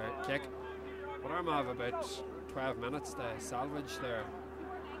with their kick. But Armagh have about 12 minutes to salvage their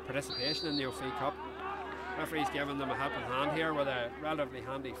participation in the O'Fee Cup. Referee's giving them a helping hand here with a relatively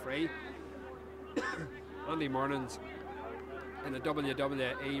handy free. Andy Morning's in a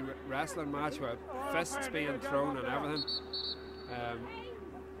WWE wrestling match with fists being thrown and everything.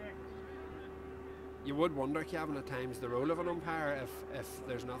 You would wonder, Kevin, at times the role of an umpire if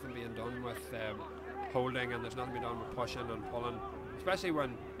there's nothing being done with holding, and there's nothing being done with pushing and pulling, especially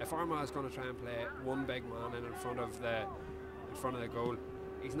if Armagh is going to try and play one big man in front of the goal.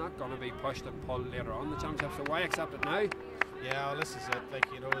 He's not going to be pushed and pulled later on in the championship, so why accept it now? Yeah, well, this is it.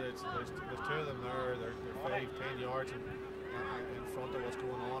 Like, you know, there's 2 of them there. They're 5-10 yards in front of what's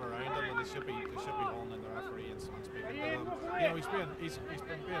going on around them, and they should be holding the referee and speaking to them. You know, he's been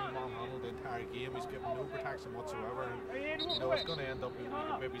being manhandled the entire game. He's given no protection whatsoever, and you know it's going to end up. You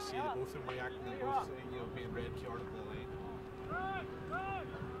can maybe see the both of them reacting and both being red carded at the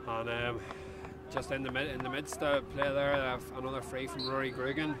line. And just in the midst of play there, another free from Rory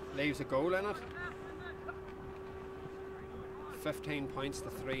Grugan leaves a goal in it. 15 points to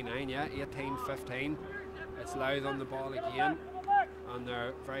 3-9, yeah, 18-15. It's Louth on the ball again, and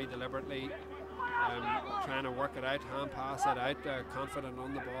they're very deliberately trying to work it out, hand pass it out. They're confident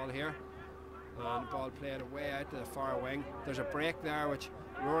on the ball here, and the ball played away out to the far wing. There's a break there which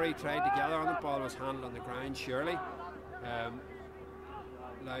Rory tried to gather on. The ball was handled on the ground surely.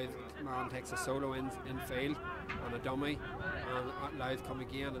 Louth man takes a solo infield on a dummy, and Louth come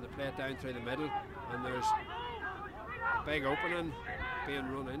again, and they play it down through the middle, and there's a big opening being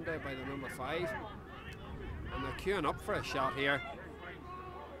run into by the number 5, and they're queuing up for a shot here,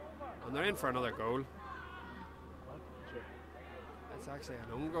 and they're in for another goal. It's actually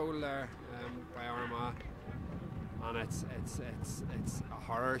an own goal there by Armagh, and it's a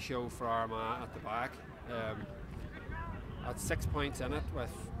horror show for Armagh at the back. That's 6 points in it with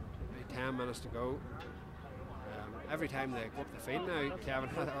 10 minutes to go. Every time they go up the field now, Kevin,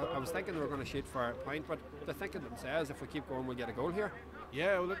 I was thinking they were going to shoot for a point, but they're thinking themselves, if we keep going, we'll get a goal here.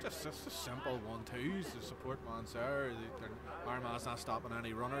 Yeah, well, it's just simple 1-2s. The support man's there. Armagh's not stopping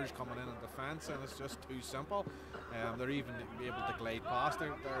any runners coming in defence, and it's just too simple. They're even able to glide past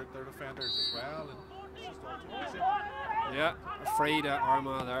their defenders as well. And it's just all too easy. Yeah, a free to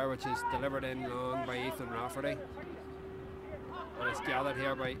Armagh there, which is delivered in long by Ethan Rafferty. And it's gathered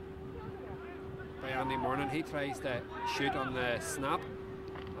here by Andy Morning. He tries to shoot on the snap,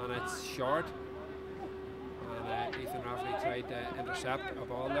 and it's short. And Ethan Rafferty tried to intercept a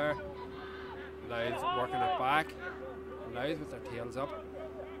ball there. Louth working it back. Louth with their tails up,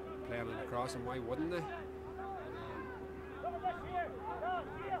 playing it across, and why wouldn't they?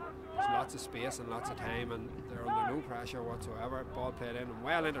 There's lots of space and lots of time, and they're under no pressure whatsoever. Ball played in and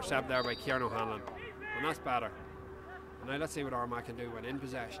well intercepted there by Kieran O'Hanlon, and that's better. And now let's see what Armagh can do when in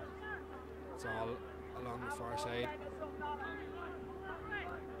possession. It's all along the far side.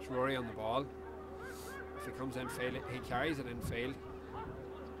 It's Rory on the ball. If he comes in field, he carries it in field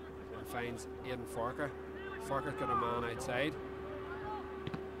and finds Aidan Forker. Forker's got a man outside.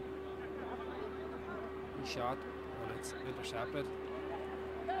 He shot, and it's intercepted.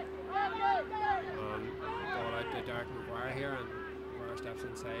 And ball out to Derek McGuire here, and McGuire steps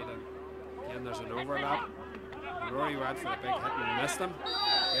inside, and again there's an overlap. Rory went for the big hit and missed him.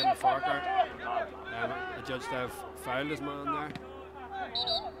 Aidan Forker The judge to have fouled his man there.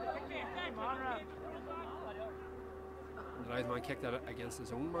 The Louth man kicked it against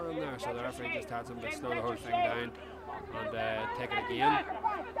his own man there, so the referee just had him to slow the whole thing down and take it again.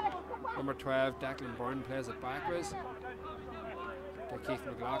 Number 12, Declan Byrne, plays it backwards to Keith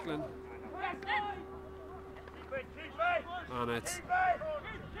McLaughlin. And it's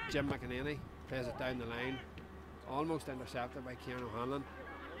Jim McEnany, plays it down the line. Almost intercepted by Kieran O'Hanlon,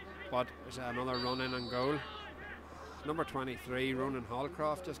 but there's another run in and goal. Number 23, Ronan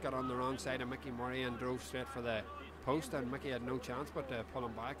Hallcroft, just got on the wrong side of Mickey Murray and drove straight for the post, and Mickey had no chance but to pull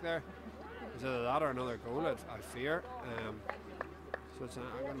him back there. It was either that or another goal, I fear. So it's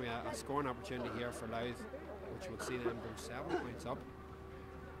going to be a scoring opportunity here for Louth, which will see them go 7 points up.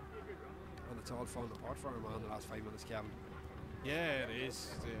 And it's all falling apart for Armagh in the last 5 minutes, Kevin. Yeah, it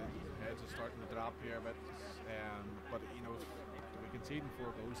is. The heads are starting to drop here a bit, but you know, we conceding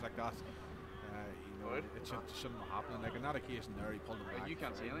 4 goals like that. You know, it shouldn't be happening. Like in that occasion there, he pulled him back. You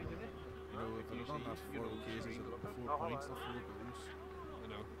can't see anything, can you? You know, if they'd done that 4 occasions, it'd be 4 points, not 4 goals. You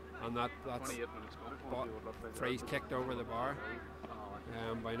know, and that's 28 minutes freeze kicked over the bar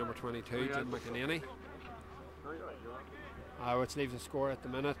by number 22, Jim McEnany, which leaves a score at the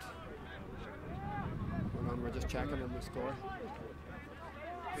minute. Hold on, we're just checking on the score.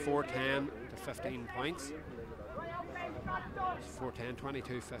 4-10 to 15 points. 4-10,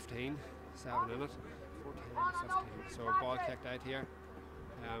 22-15, 7 in it. 4-10 to 15. So a ball kicked out here.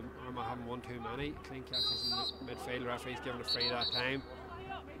 Armagh haven't won too many. Clean catches in the midfield. Referee's given a free that time.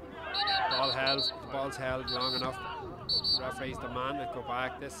 The ball's held long enough. Referees demand it go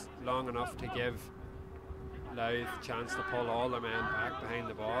back this long enough to give Louth a chance to pull all the men back behind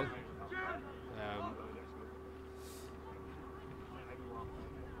the ball.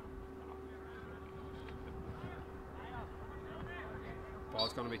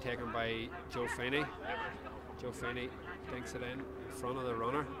 Ball's going to be taken by Joe Feeney. Joe Feeney dinks it in front of the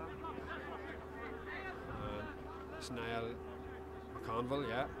runner. It's Niall McConville,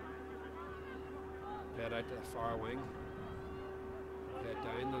 yeah. Played out to the far wing. Played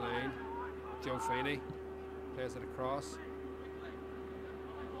down the line. Joe Feeney plays it across.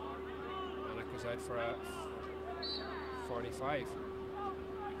 And it goes out for a 45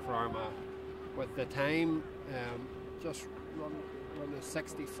 for Armagh. With the time just run to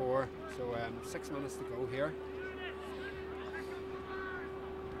 64, so 6 minutes to go here.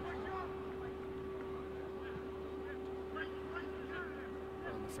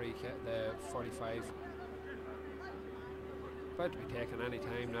 And the free kick, the 45, about to be taken any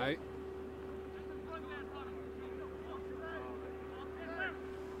time now.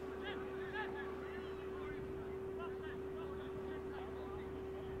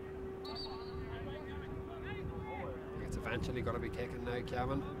 Eventually got to be taken now,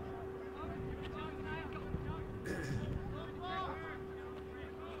 Kevin.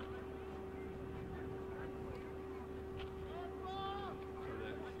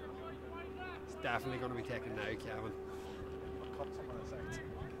 It's definitely going to be taken now, Kevin.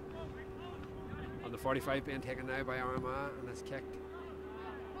 And the 45 being taken now by Armagh, and it's kicked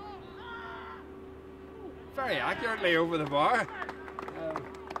very accurately over the bar.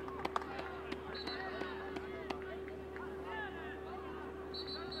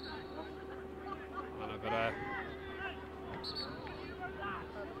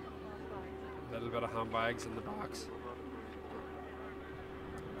 Bit of handbags in the box,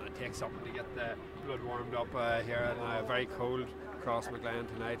 and it takes something to get the blood warmed up here in a very cold Crossmaglen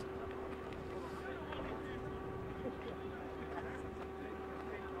tonight.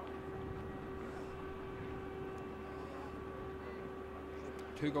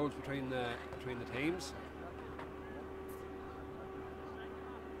 Two goals between the teams.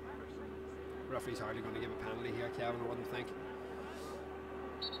 Referee's hardly going to give a penalty here, Kevin, I wouldn't think.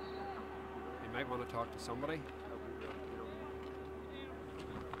 Might want to talk to somebody.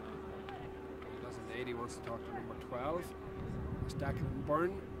 He doesn't need, he wants to talk to number 12. It's Declan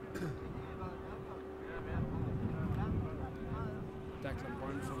Byrne. Declan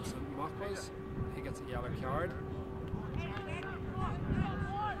Byrne from St Mockwas. He gets a yellow card.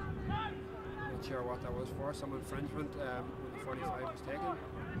 Not sure what that was for, some infringement when the 45 was taken.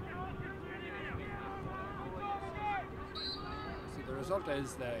 So the result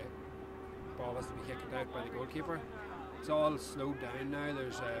is the ball has to be kicked out by the goalkeeper. It's all slowed down now.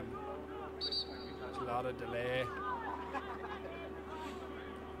 There's a lot of delay.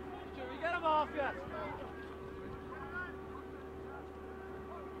 Get him off yet.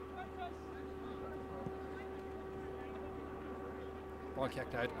 Ball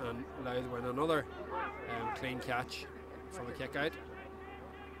kicked out, and Louth win another clean catch from a kick out.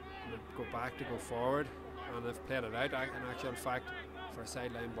 And it go back to go forward, and they've played it out in actual fact for a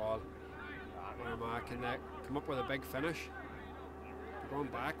sideline ball. Armagh can come up with a big finish. They're going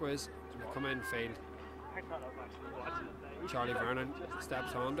backwards and they come in field. Charlie Vernon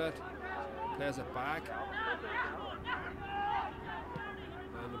steps onto it, plays it back,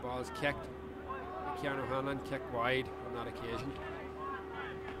 and the ball is kicked. Kieran O'Hanlon kicked wide on that occasion.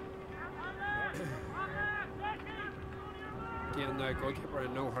 Again, the goalkeeper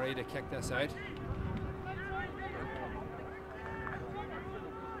in no hurry to kick this out.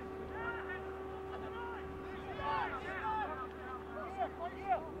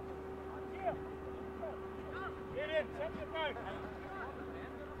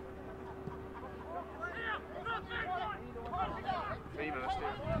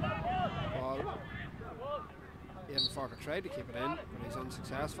 Tried to keep it in, but he's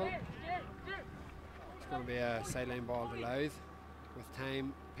unsuccessful. It's going to be a sideline ball to Louth with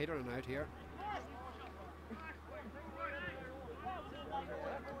time petering out here.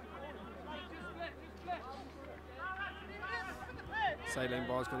 Sideline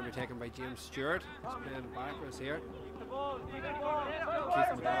ball is going to be taken by James Stewart. He's playing backwards here.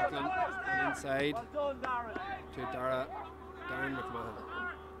 Keith McLaughlin inside to Darren McMahon.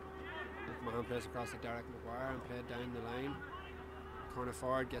 McMahon plays across to Derek McGuire and played down the line. Corner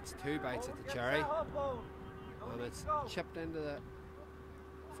forward gets 2 bites at the cherry, and it's chipped into the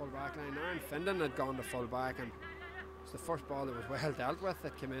full back line. Aaron Findon had gone to full back, and it's the first ball that was well dealt with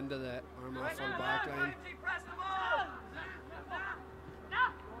that came into the Armagh full back line.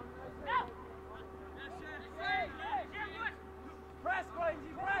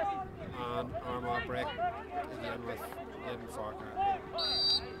 And Armagh break again with Aidan Farker.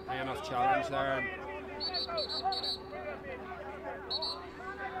 High enough challenge there.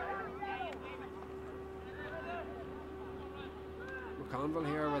 McConville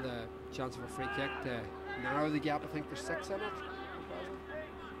here with a chance of a free kick to narrow the gap. I think there's 6 in it.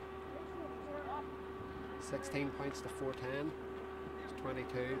 16 points to 410. It's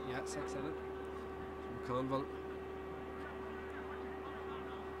 22. Yeah, 6 in it. So McConville.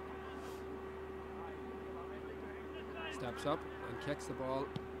 Steps up and kicks the ball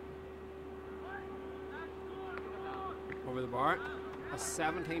over the bar. That's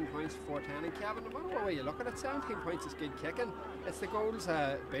 17 points for 410. And Kevin, no matter what way you look at it, 17 points is good kicking. It's the goals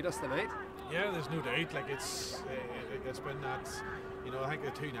beat us tonight. Yeah, there's no doubt. Like it's been that. You know, I think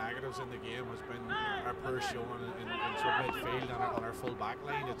the 2 negatives in the game has been our poor showing in sort of midfield and on our full back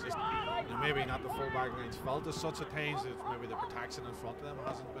line. It's just, you know, maybe not the full back line's fault as such at times. It's maybe the protection in front of them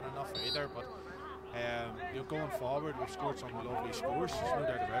hasn't been enough either. But you know, going forward, we've scored some lovely scores. There's no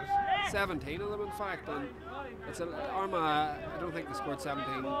doubt about it. 17 of them, in fact, and it's Armagh. I don't think they scored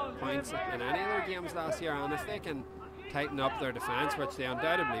 17 points in any of their games last year. And if they can tighten up their defence, which they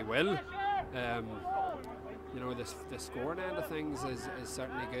undoubtedly will, you know, the scoring end of things is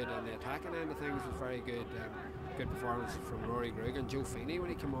certainly good, and the attacking end of things was very good. Good performance from Rory Grug and Joe Feeney when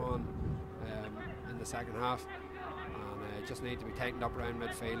he came on in the second half, and just need to be tightened up around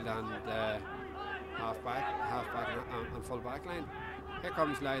midfield and half back and full back line. Here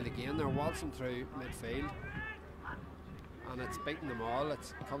comes Louth again. They're waltzing through midfield, and it's beating them all.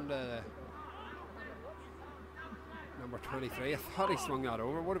 It's come to number 23. I thought he swung that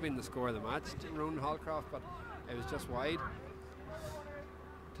over. Would have been the score of the match, Ronan Hallcroft, but it was just wide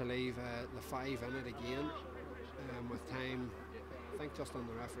to leave the 5 in it again, with time, I think, just on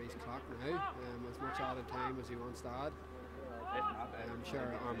the referee's clock now, as much added time as he wants to add. I'm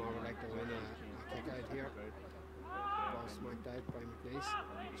sure Armagh would like to win a kick out here. Ball smacked out by McNeice,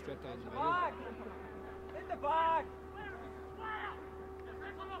 straight down the middle. In the back!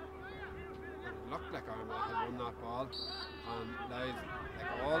 It looked like Armagh had won that ball, and Louth,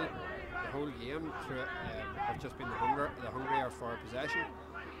 like all the whole game through, have just been the hungrier for possession.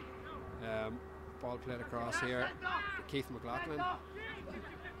 Ball played across here to Keith McLaughlin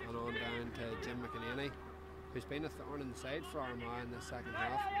and on down to Jim McEnany, who's been a thorn in the side for Armagh in the second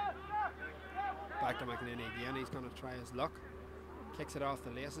half. Back to McEnany again. He's going to try his luck. Kicks it off the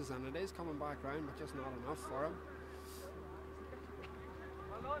laces, and it is coming back round, but just not enough for him.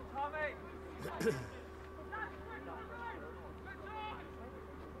 Well done, Tommy.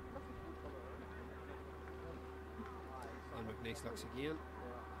 And McNeice looks again.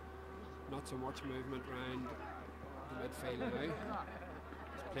 Not so much movement round the midfield now.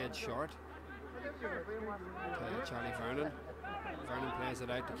 It's played short to Charlie Vernon. Vernon plays it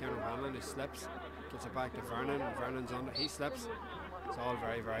out to Kieran O'Hanlon, who slips, gets it back to Vernon, and Vernon's under. He slips. It's all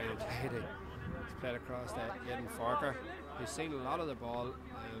very, very untidy. It's played across to Aidan Farker, who's seen a lot of the ball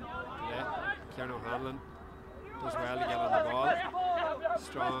today. Kieran O'Hanlon Does well to get on the ball.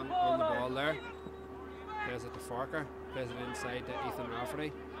 Strong on the ball there. Plays it to Forker. Plays it inside to Ethan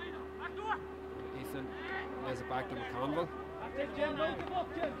Rafferty. Ethan lays it back to McConville.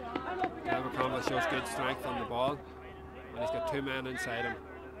 McConville shows good strength on the ball. And he's got two men inside him.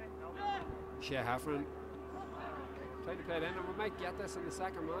 Shea Heffernan trying to play it in, and we might get this in the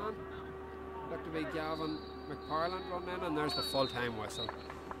second man. Look to be Gavin McParland running in, and there's the full-time whistle.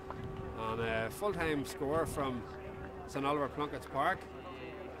 And a full-time score from St Oliver Plunkett's Park.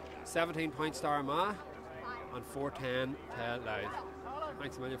 17 points to Armagh and 4-10 to Louth.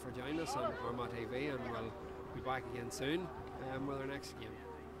 Thanks a million for joining us on Armagh TV, and we'll be back again soon with our next game.